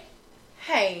 And get...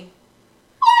 Hey.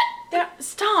 What?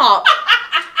 Stop.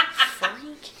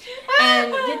 Freak.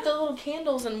 And get the little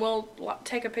candles and we'll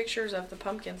take a pictures of the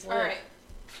pumpkins. Alright.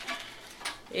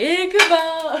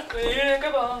 Ichabod. Ichabod.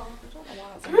 I don't know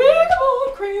why it's over here.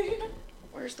 Ichabod Crane.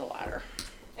 Where's the ladder?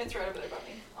 It's right over there by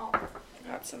me. Oh.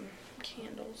 Got some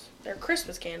candles. They're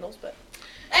Christmas candles, but...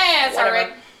 It's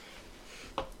alright.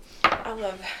 I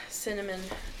love cinnamon.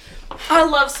 I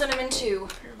love cinnamon too.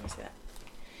 Here, let me see that.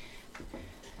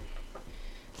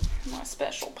 My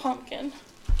special pumpkin.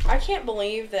 I can't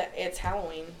believe that it's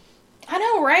Halloween. I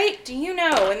know, right? Do you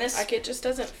know? And this... Like, it just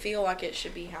doesn't feel like it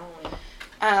should be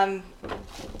Halloween.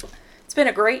 It's been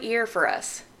a great year for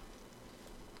us.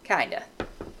 Kinda.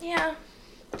 Yeah.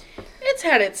 It's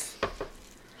had its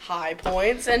high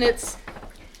points, and it's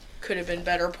could have been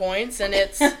better points, and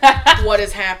it's what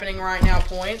is happening right now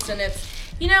points, and it's,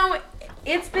 you know,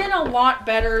 it's been a lot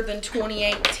better than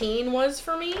 2018 was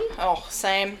for me. Oh,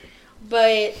 same.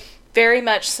 But very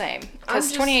much same.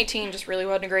 Because 2018 2018 just really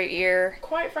wasn't a great year.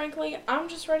 quite frankly, I'm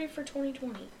just ready for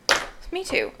 2020. Me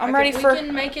too. I'm Like, ready if for... we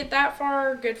can make it that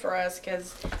far, good for us,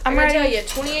 because I'm I'm going to ready-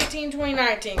 tell you, 2018,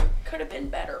 2019 could have been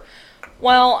better.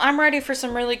 Well, I'm ready for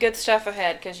some really good stuff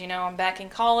ahead because, you know, I'm back in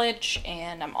college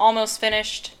and I'm almost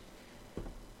finished.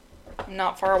 I'm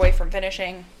not far away from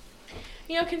finishing.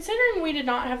 You know, considering we did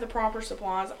not have the proper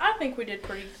supplies, I think we did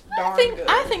pretty darn good.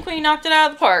 I think we knocked it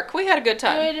out of the park. We had a good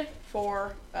time. Good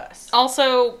for us.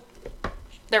 Also,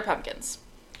 they're pumpkins.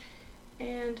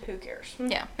 And who cares?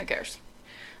 Yeah, who cares?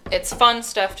 It's fun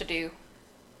stuff to do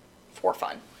for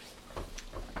fun.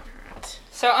 Alright.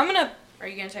 So I'm going to... Are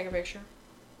you going to take a picture?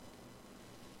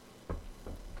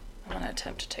 I'm going to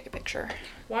attempt to take a picture.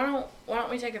 Why don't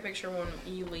we take a picture when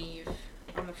you leave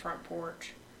on the front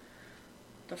porch?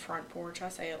 The front porch. I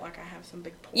say it like I have some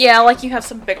big porch. Yeah, like you have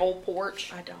some big old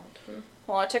porch. I don't.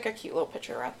 Well, I took a cute little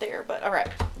picture right there, but alright.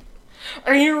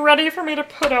 Are you ready for me to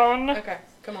put on Okay,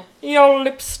 come on. your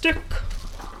lipstick?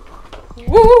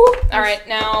 Woo! Alright,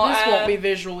 now... This won't be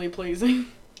visually pleasing.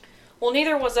 Well,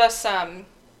 neither was us,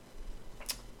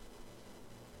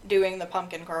 doing the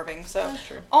pumpkin carving, so... That's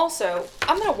true. Also,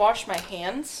 I'm gonna wash my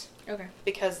hands Okay.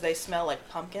 because they smell like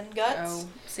pumpkin guts. Oh,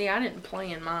 see, I didn't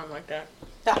plan mine like that.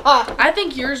 Mine I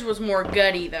think yours was more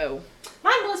gutty, though.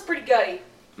 was pretty gutty.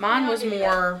 Mine I'll was give you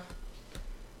more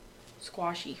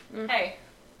squashy. Hey,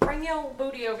 bring your old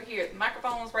booty over here. The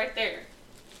microphone's right there.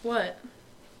 What?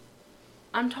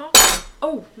 I'm talking.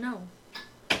 Oh, no.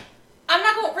 I'm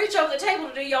not gonna reach over the table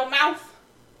to do your mouth.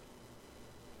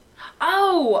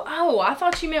 Oh, I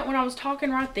thought you meant when I was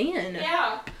talking right then.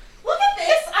 Yeah. Look at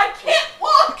this. I can't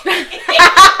walk.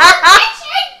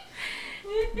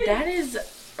 That is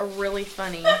really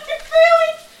funny. I'm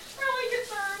really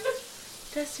concerned.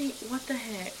 Dusty, what the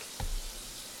heck?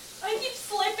 I keep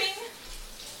slipping.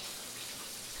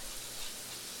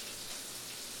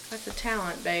 That's a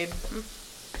talent, babe.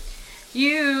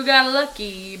 You got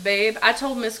lucky, babe. I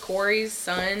told Miss Corey's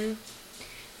son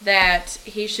that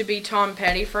he should be Tom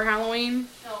Petty for Halloween.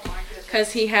 Oh my goodness.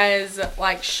 Because he has,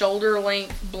 like,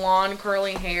 shoulder-length blonde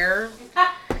curly hair.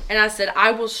 And I said,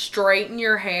 I will straighten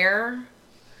your hair,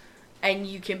 and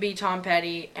you can be Tom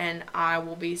Petty, and I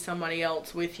will be somebody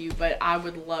else with you. But I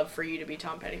would love for you to be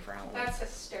Tom Petty for Halloween. That's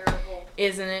hysterical.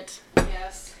 Isn't it?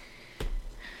 Yes.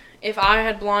 If I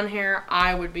had blonde hair,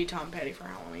 I would be Tom Petty for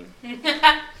Halloween.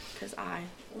 Because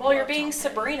Well, you're love being Tom Petty.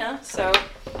 Sabrina, so...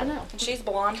 I know. And she's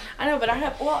blonde. I know, but I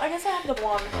guess I have the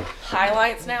blonde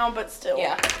highlights now, but still.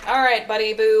 Yeah. Alright,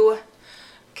 buddy boo.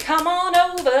 Come on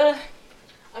over.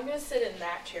 I'm going to sit in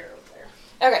that chair over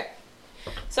there. Okay.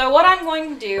 So what I'm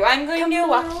going to do, I'm going to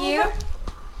walk you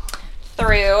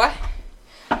through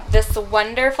this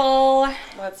wonderful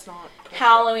Let's not.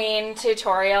 Halloween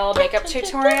tutorial, makeup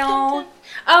tutorial.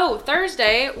 Oh,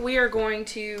 Thursday, we are going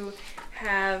to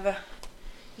have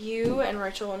you and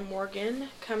Rachel and Morgan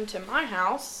come to my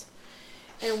house,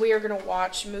 and we are going to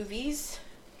watch movies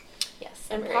Yes.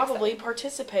 and probably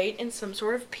participate in some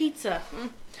sort of pizza.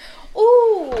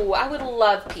 Ooh, I would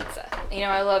love pizza. You know,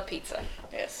 I love pizza.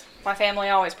 Yes. My family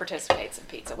always participates in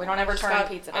pizza. We don't ever turn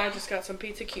pizza I down. just got some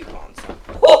pizza coupons.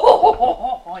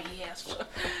 Oh, yes.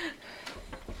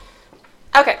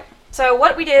 Okay, so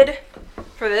what we did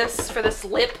for this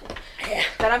lip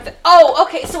that I'm... Oh,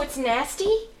 okay, so it's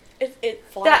nasty? It's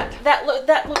flat.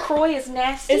 That LaCroix is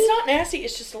nasty? It's not nasty,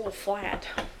 it's just a little flat.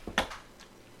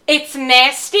 It's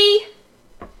nasty?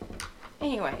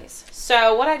 Anyways,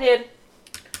 so what I did,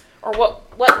 or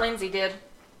what Lindsay did,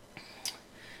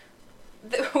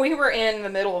 we were in the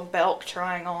middle of Belk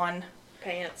trying on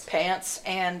Pants.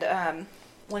 and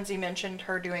Lindsay mentioned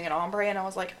her doing an ombre, and I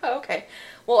was like, oh, okay.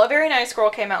 Well, a very nice girl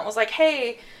came out and was like,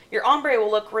 hey, your ombre will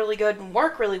look really good and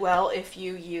work really well if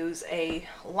you use a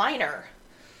liner.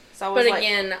 So I was But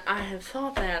again, I have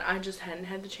thought that. I just hadn't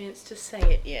had the chance to say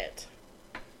it yet.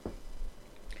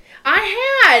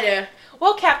 I had!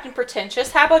 Well, Captain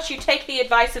Pretentious, how about you take the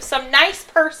advice of some nice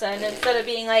person instead of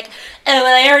being like, oh, well,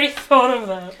 I already thought of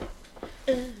that.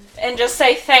 And just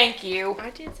say thank you. I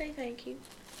did say thank you.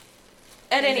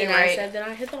 At any And rate. I said that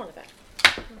I had thought of that.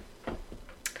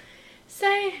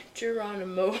 Say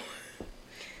Geronimo.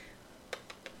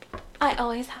 I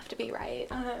always have to be right.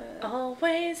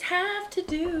 Always have to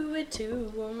do it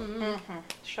to 'em.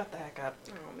 Shut the heck up.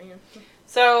 Oh, man.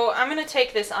 So, I'm going to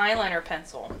take this eyeliner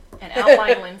pencil and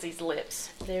outline Lindsay's lips.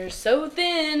 They're so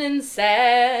thin and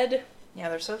sad. Yeah,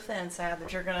 they're so thin and sad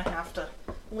that you're going to have to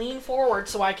lean forward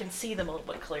so I can see them a little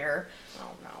bit clearer.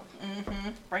 Oh, no.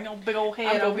 Bring your big old head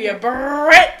I'm gonna over be a here.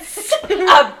 Bratz.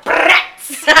 A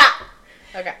bratz!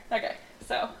 Okay. Okay,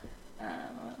 so, I'm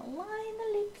going to line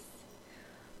the lips.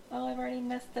 Oh, I've already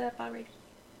messed it up already.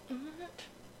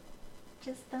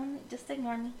 Just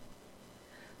ignore me.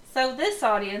 So this,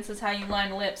 audience, is how you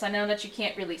line lips. I know that you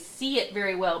can't really see it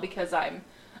very well because I'm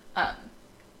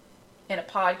in a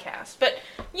podcast, but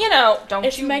don't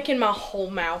It's you making my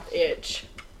whole mouth itch.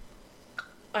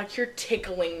 Like you're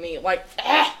tickling me. Like,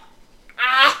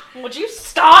 would you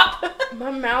stop?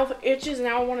 my mouth itches and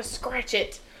now I want to scratch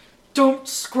it. Don't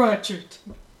scratch it.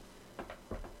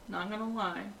 Not gonna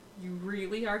lie, you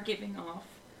really are giving off.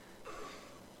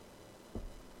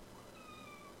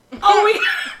 Oh, we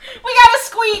got a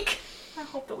squeak. I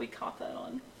hope that we caught that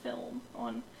on film,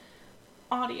 on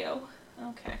audio.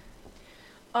 Okay.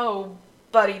 Oh,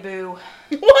 buddy boo.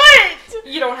 What?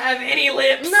 You don't have any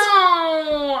lips.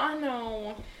 No, I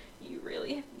know. You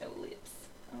really have no lips.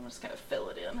 I'm just gonna fill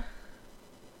it in.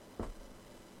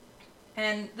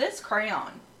 And this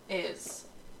crayon is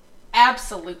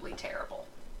absolutely terrible.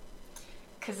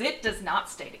 Because it does not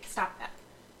stay together. Stop that.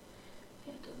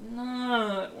 It does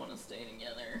not want to stay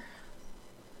together.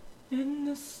 In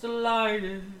the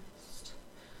slightest.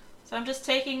 So I'm just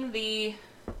taking the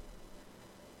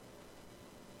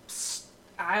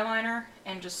eyeliner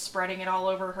and just spreading it all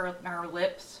over her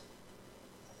lips.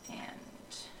 And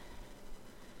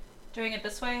doing it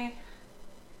this way.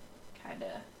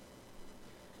 Kinda.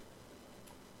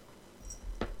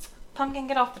 Pumpkin,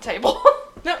 get off the table.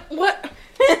 No, what?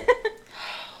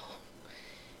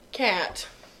 Cat.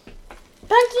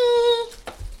 Punky!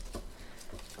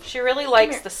 She really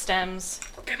likes here. the stems.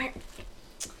 Come here.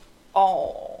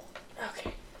 Oh.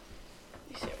 Okay.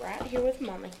 You sit right here with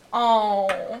mommy.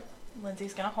 Oh.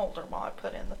 Lindsay's gonna hold her while I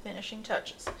put in the finishing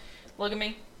touches. Look at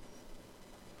me.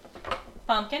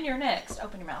 Pumpkin, you're next.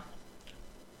 Open your mouth.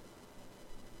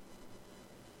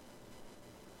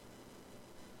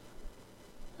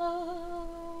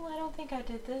 Oh, I don't think I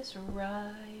did this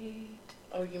right.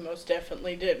 Oh, you most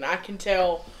definitely didn't. I can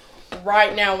tell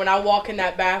right now when I walk in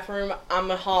that bathroom, I'm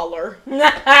a holler.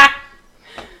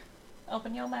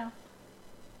 Open your mouth.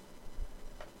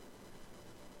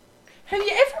 Have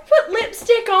you ever put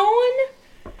lipstick on?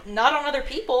 Not on other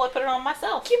people. I put it on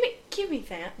myself. Give me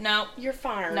that. No. You're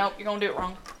fired. Nope, you're gonna do it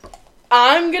wrong.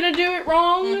 I'm gonna do it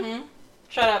wrong? Mm-hmm.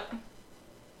 Shut up.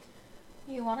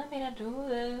 You wanted me to do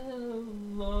this.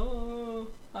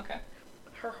 Okay.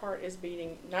 Her heart is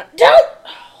beating. Don't!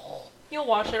 You'll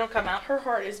watch it. It'll come out. Her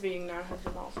heart is beating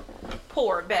 900 miles an hour.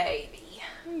 Poor baby.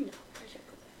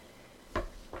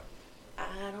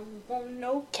 I don't want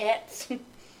no cats.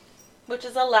 Which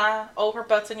is a lie. Oh, her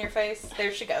butt's in your face.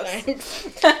 There she goes. Thanks.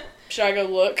 Should I go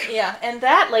look? Yeah, and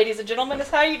that, ladies and gentlemen, is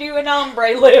how you do an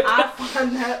ombre lip. I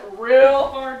find that real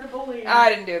hard to believe. I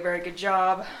didn't do a very good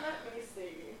job. Let me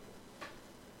see.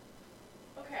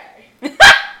 Okay.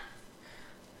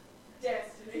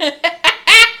 Destiny.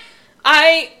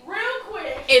 Real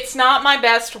quick. It's not my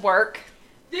best work.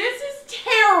 This is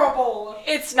terrible.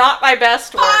 It's not my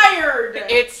best work. Fired.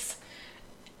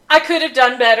 I could have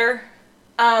done better.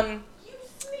 You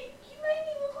made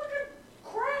me look like a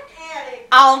crack addict.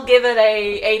 I'll give it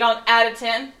a 8 out of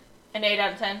 10. An 8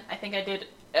 out of 10. I think I did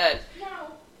No.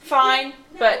 fine,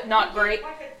 No, but not you great. get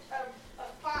like a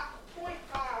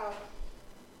 5.5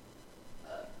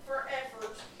 for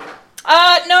effort.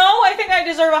 No, I think I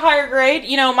deserve a higher grade.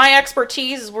 You know, my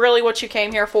expertise is really what you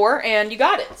came here for, and you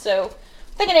got it. So,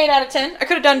 I think an 8 out of 10. I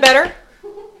could have done better.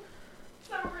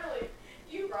 So really,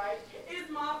 you right. It's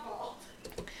my fault.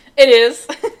 It is.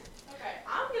 Okay,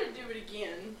 I'm gonna do it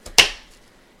again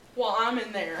while I'm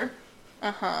in there.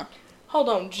 Uh-huh. Hold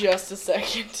on just a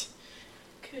second.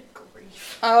 Good grief.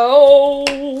 leave.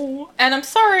 Oh, and I'm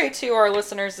sorry to our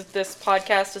listeners if this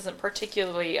podcast isn't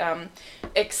particularly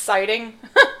exciting.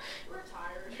 We're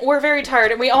tired. We're very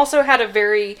tired, and we also had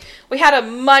a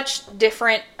much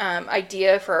different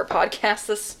idea for our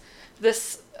podcast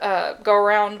this go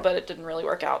around, but it didn't really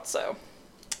work out. So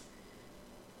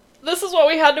this is what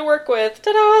we had to work with.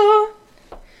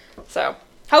 Ta-da! So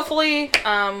hopefully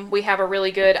we have a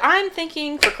really good. I'm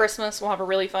thinking for Christmas we'll have a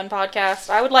really fun podcast.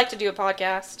 I would like to do a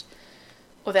podcast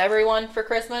with everyone for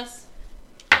Christmas,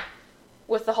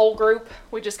 with the whole group.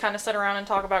 We just kind of sit around and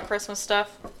talk about Christmas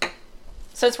stuff.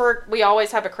 Since we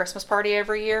always have a Christmas party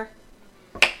every year,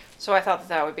 so I thought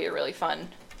that would be a really fun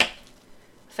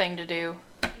thing to do.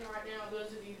 And right now,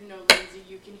 those of you who know Lindsay,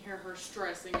 you can hear her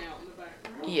stressing out in the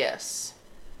background. Yes.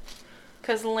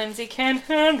 Because Lindsay can't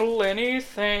handle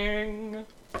anything.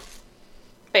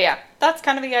 But yeah, that's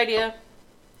kind of the idea.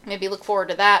 Maybe look forward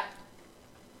to that.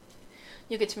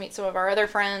 You get to meet some of our other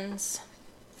friends.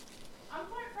 I'm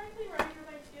quite frankly ready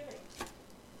for Thanksgiving.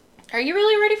 Are you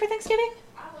really ready for Thanksgiving?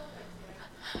 I love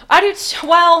Thanksgiving. I do too.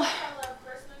 Well, I love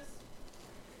Christmas,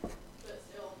 but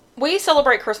still. we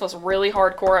celebrate Christmas really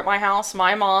hardcore at my house.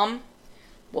 My mom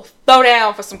will throw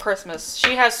down for some Christmas.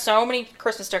 She has so many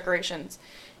Christmas decorations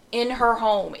in her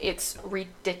home. It's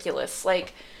ridiculous.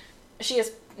 Like, she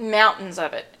has mountains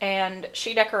of it, and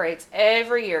she decorates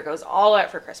every year, goes all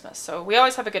out for Christmas. So we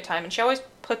always have a good time, and she always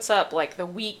puts up like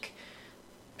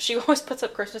she always puts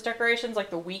up Christmas decorations like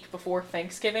the week before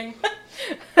Thanksgiving.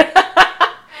 Hey,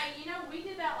 you know, we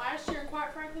did that last year, and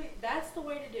quite frankly, that's the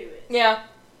way to do it. Yeah.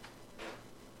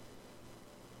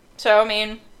 So, I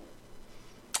mean,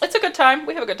 it's a good time.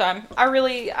 We have a good time. I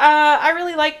really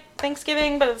like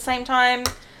Thanksgiving, but at the same time,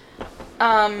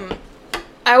 I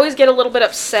always get a little bit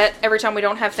upset every time we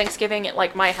don't have Thanksgiving at,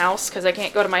 like, my house, because I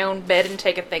can't go to my own bed and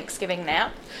take a Thanksgiving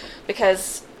nap,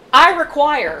 because I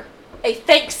require a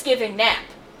Thanksgiving nap.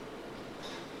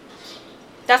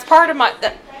 That's part of my...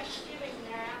 Thanksgiving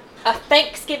nap. A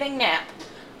Thanksgiving nap.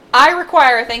 I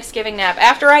require a Thanksgiving nap.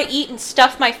 After I eat and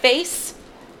stuff my face,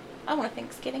 I want a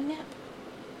Thanksgiving nap.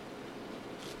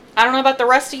 I don't know about the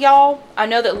rest of y'all. I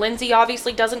know that Lindsay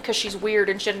obviously doesn't because she's weird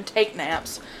and shouldn't take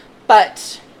naps.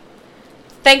 But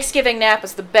Thanksgiving nap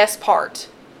is the best part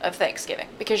of Thanksgiving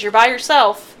because you're by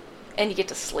yourself and you get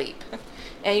to sleep.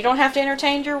 And you don't have to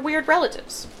entertain your weird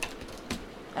relatives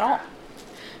at all.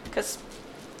 Because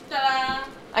Ta-da!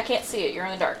 I can't see it. You're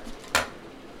in the dark.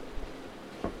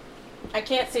 I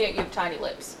can't see it. You have tiny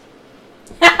lips.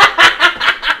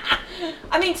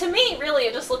 I mean, to me, really,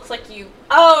 it just looks like you...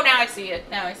 Oh, now I see it.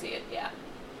 Now I see it, yeah.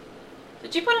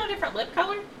 Did you put on a different lip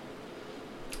color?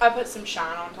 I put some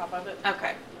shine on top of it.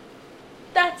 Okay.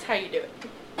 That's how you do it.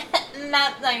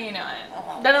 Not, you know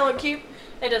it. Doesn't it look cute?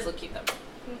 It does look cute, though.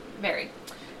 Very.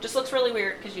 Just looks really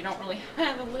weird because you don't really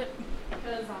have a lip.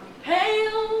 Because I'm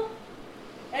pale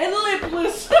and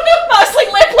lipless. Mostly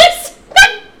lipless.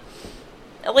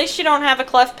 At least you don't have a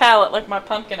cleft palate like my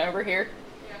pumpkin over here.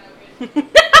 Yeah, no good.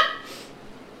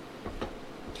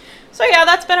 So yeah,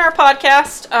 that's been our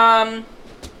podcast.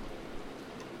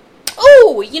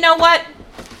 Oh, you know what?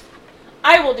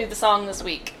 I will do the song this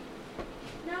week.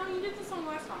 No, you did this song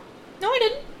last time. No, I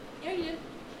didn't. Yeah, you did.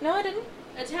 No, I didn't.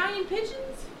 Italian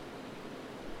pigeons?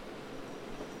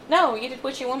 No, you did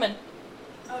Witchy Woman.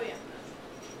 Oh, yeah.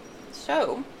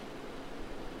 So.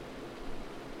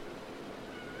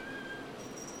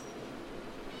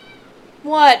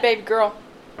 What, baby girl?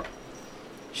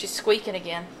 She's squeaking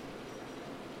again.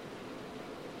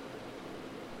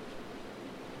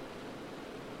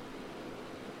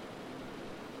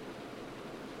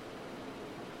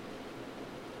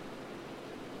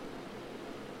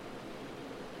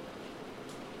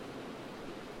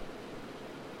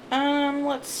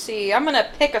 Let's see. I'm gonna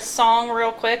pick a song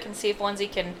real quick and see if Lindsay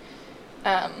can,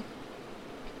 I'm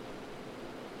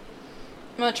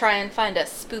gonna try and find a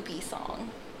spoopy song.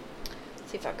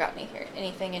 See if I've got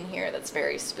anything in here that's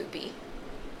very spoopy.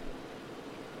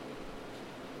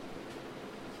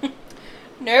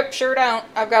 Nope, sure don't.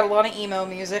 I've got a lot of emo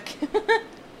music.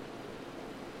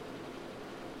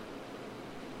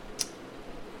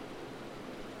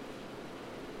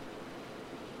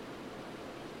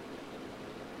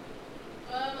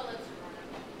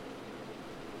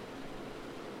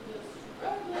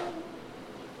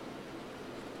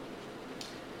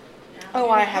 Oh,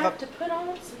 I have to put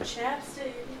on some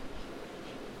chapstick.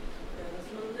 Because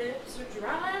my lips are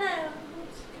drying out.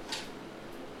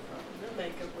 From the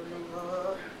makeup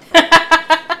remover.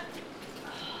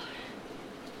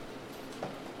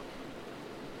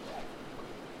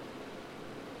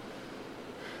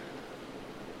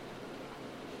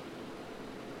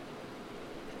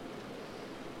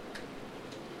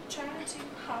 Trying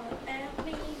holler at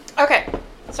me. Okay,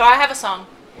 so I have a song.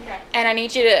 Okay. And I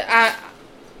need you to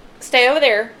stay over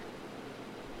there.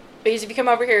 Because if you come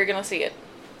over here, you're going to see it.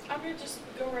 I'm going to just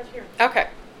go right here. Okay.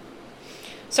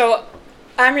 So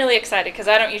I'm really excited because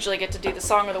I don't usually get to do the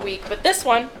song of the week. But this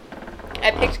one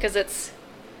I picked because it's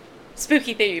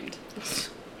spooky themed.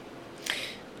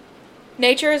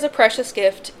 Nature is a precious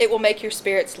gift. It will make your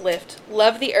spirits lift.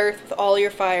 Love the earth with all your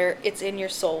fire. It's in your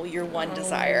soul, your one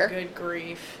desire. Good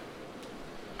grief.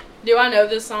 Do I know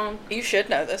this song? You should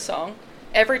know this song.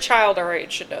 Every child our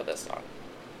age should know this song.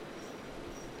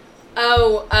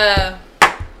 Oh,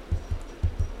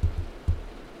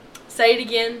 say it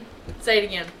again. Say it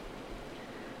again.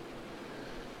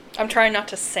 I'm trying not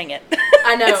to sing it.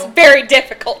 I know. It's very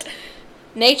difficult.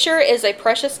 Nature is a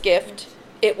precious gift.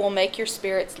 It will make your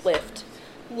spirits lift.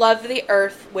 Love the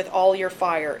earth with all your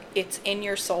fire. It's in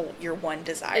your soul, your one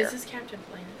desire. Is this Captain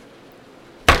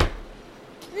Planet?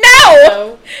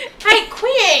 No! Hey,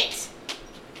 quit!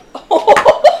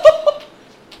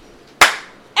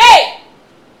 Hey!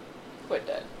 Quit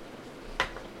that.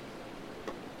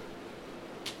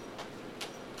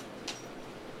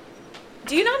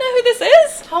 Do you not know who this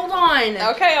is? Hold on.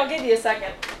 Okay, I'll give you a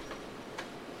second.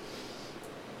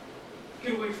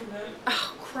 Get away from that.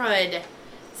 Oh, crud.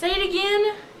 Say it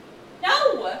again.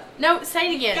 No! No,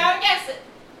 say it again. Gotta guess it.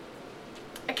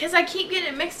 Because I keep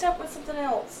getting it mixed up with something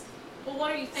else. Well,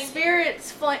 what are you thinking?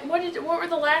 Spirits flame. What were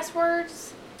the last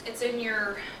words? It's in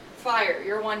your fire,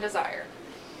 your one desire.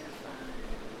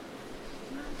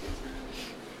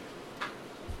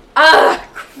 Ah,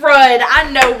 crud.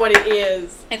 I know what it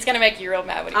is. It's gonna make you real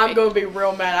mad when you I'm pick. going to be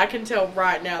real mad. I can tell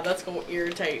right now that's going to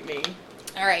irritate me.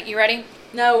 All right, you ready?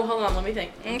 No, hold on. Let me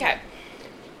think. Okay.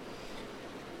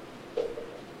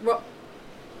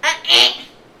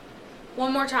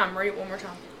 One more time. Read it one more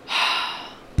time.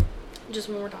 Just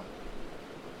one more time.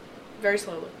 Very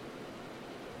slowly.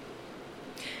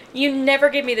 You never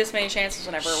give me this many chances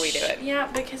whenever we do it. Yeah,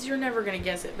 because you're never going to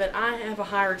guess it, but I have a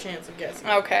higher chance of guessing.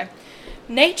 Okay.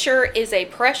 Nature is a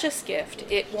precious gift.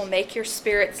 It will make your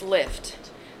spirits lift.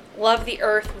 Love the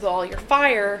earth with all your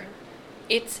fire.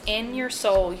 It's in your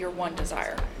soul, your one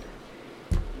desire.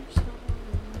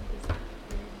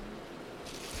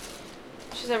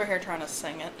 She's over here trying to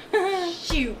sing it.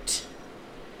 Shoot.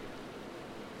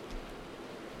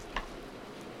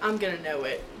 I'm going to know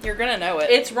it. You're going to know it.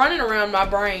 It's running around my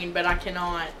brain, but I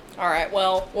cannot. All right,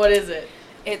 well, What is it?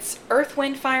 it's Earth,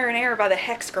 Wind, Fire, and Air by the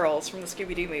Hex Girls from the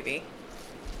Scooby-Doo movie.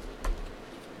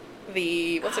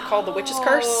 What's it called? The Witch's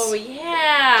Curse? Oh,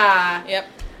 yeah. Yep.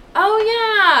 Oh,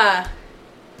 yeah.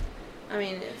 I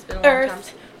mean, it's been a long time Earth,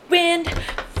 since. Wind,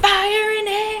 Fire, and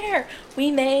Air. We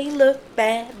may look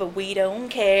bad, but we don't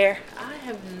care. I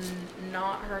have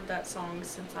not heard that song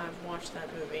since I've watched that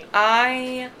movie.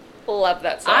 I love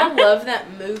that song. I love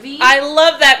that movie. I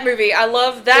love that movie. I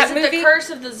love that Is it movie. the Curse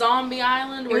of the Zombie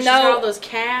Island where she's No. got all those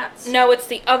cats? No, it's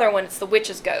the other one. It's the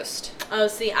Witch's Ghost. Oh,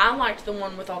 see, I liked the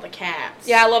one with all the cats.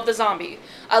 Yeah, I love the zombie.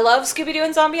 I love Scooby-Doo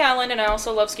and Zombie Island, and I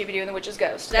also love Scooby-Doo and the Witch's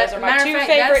Ghost. Those are my matter two of fact,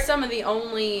 favorite. That's some of the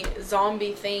only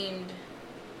zombie-themed.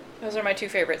 Those are my two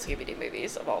favorite Scooby-Doo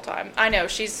movies of all time. I know,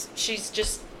 she's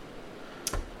just...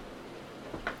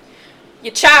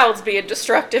 Your child's being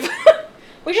destructive.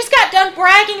 We just got done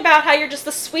bragging about how you're just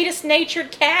the sweetest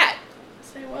natured cat.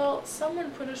 Say, well, someone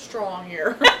put a straw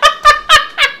here.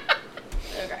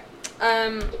 Okay.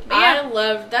 I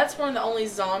love, that's one of the only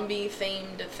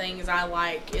zombie-themed things I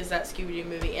like is that Scooby-Doo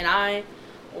movie, and I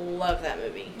love that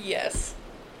movie Yes.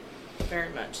 very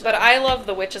much. So. But I love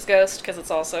The Witch's Ghost because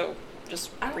it's also just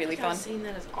I don't really think fun. I've seen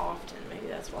that as often. Maybe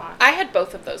that's why. I had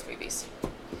both of those movies,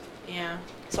 Yeah.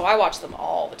 so I watched them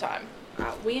all the time.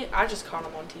 I just caught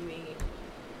them on TV.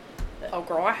 Oh,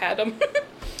 girl, I had them.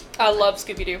 I love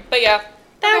Scooby-Doo. But yeah,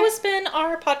 that Okay. has been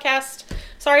our podcast.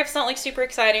 Sorry if it's not like super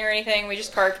exciting or anything. We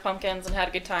just carved pumpkins and had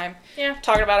a good time Yeah.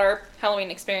 talking about our Halloween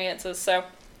experiences. So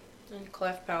And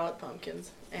cleft palate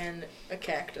pumpkins and a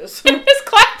cactus this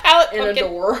clap palette and a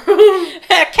pumpkin, door.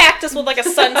 a cactus with like a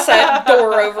sunset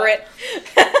door over it.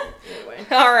 Anyway.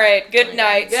 All right. Good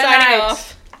night. Good Signing night. off.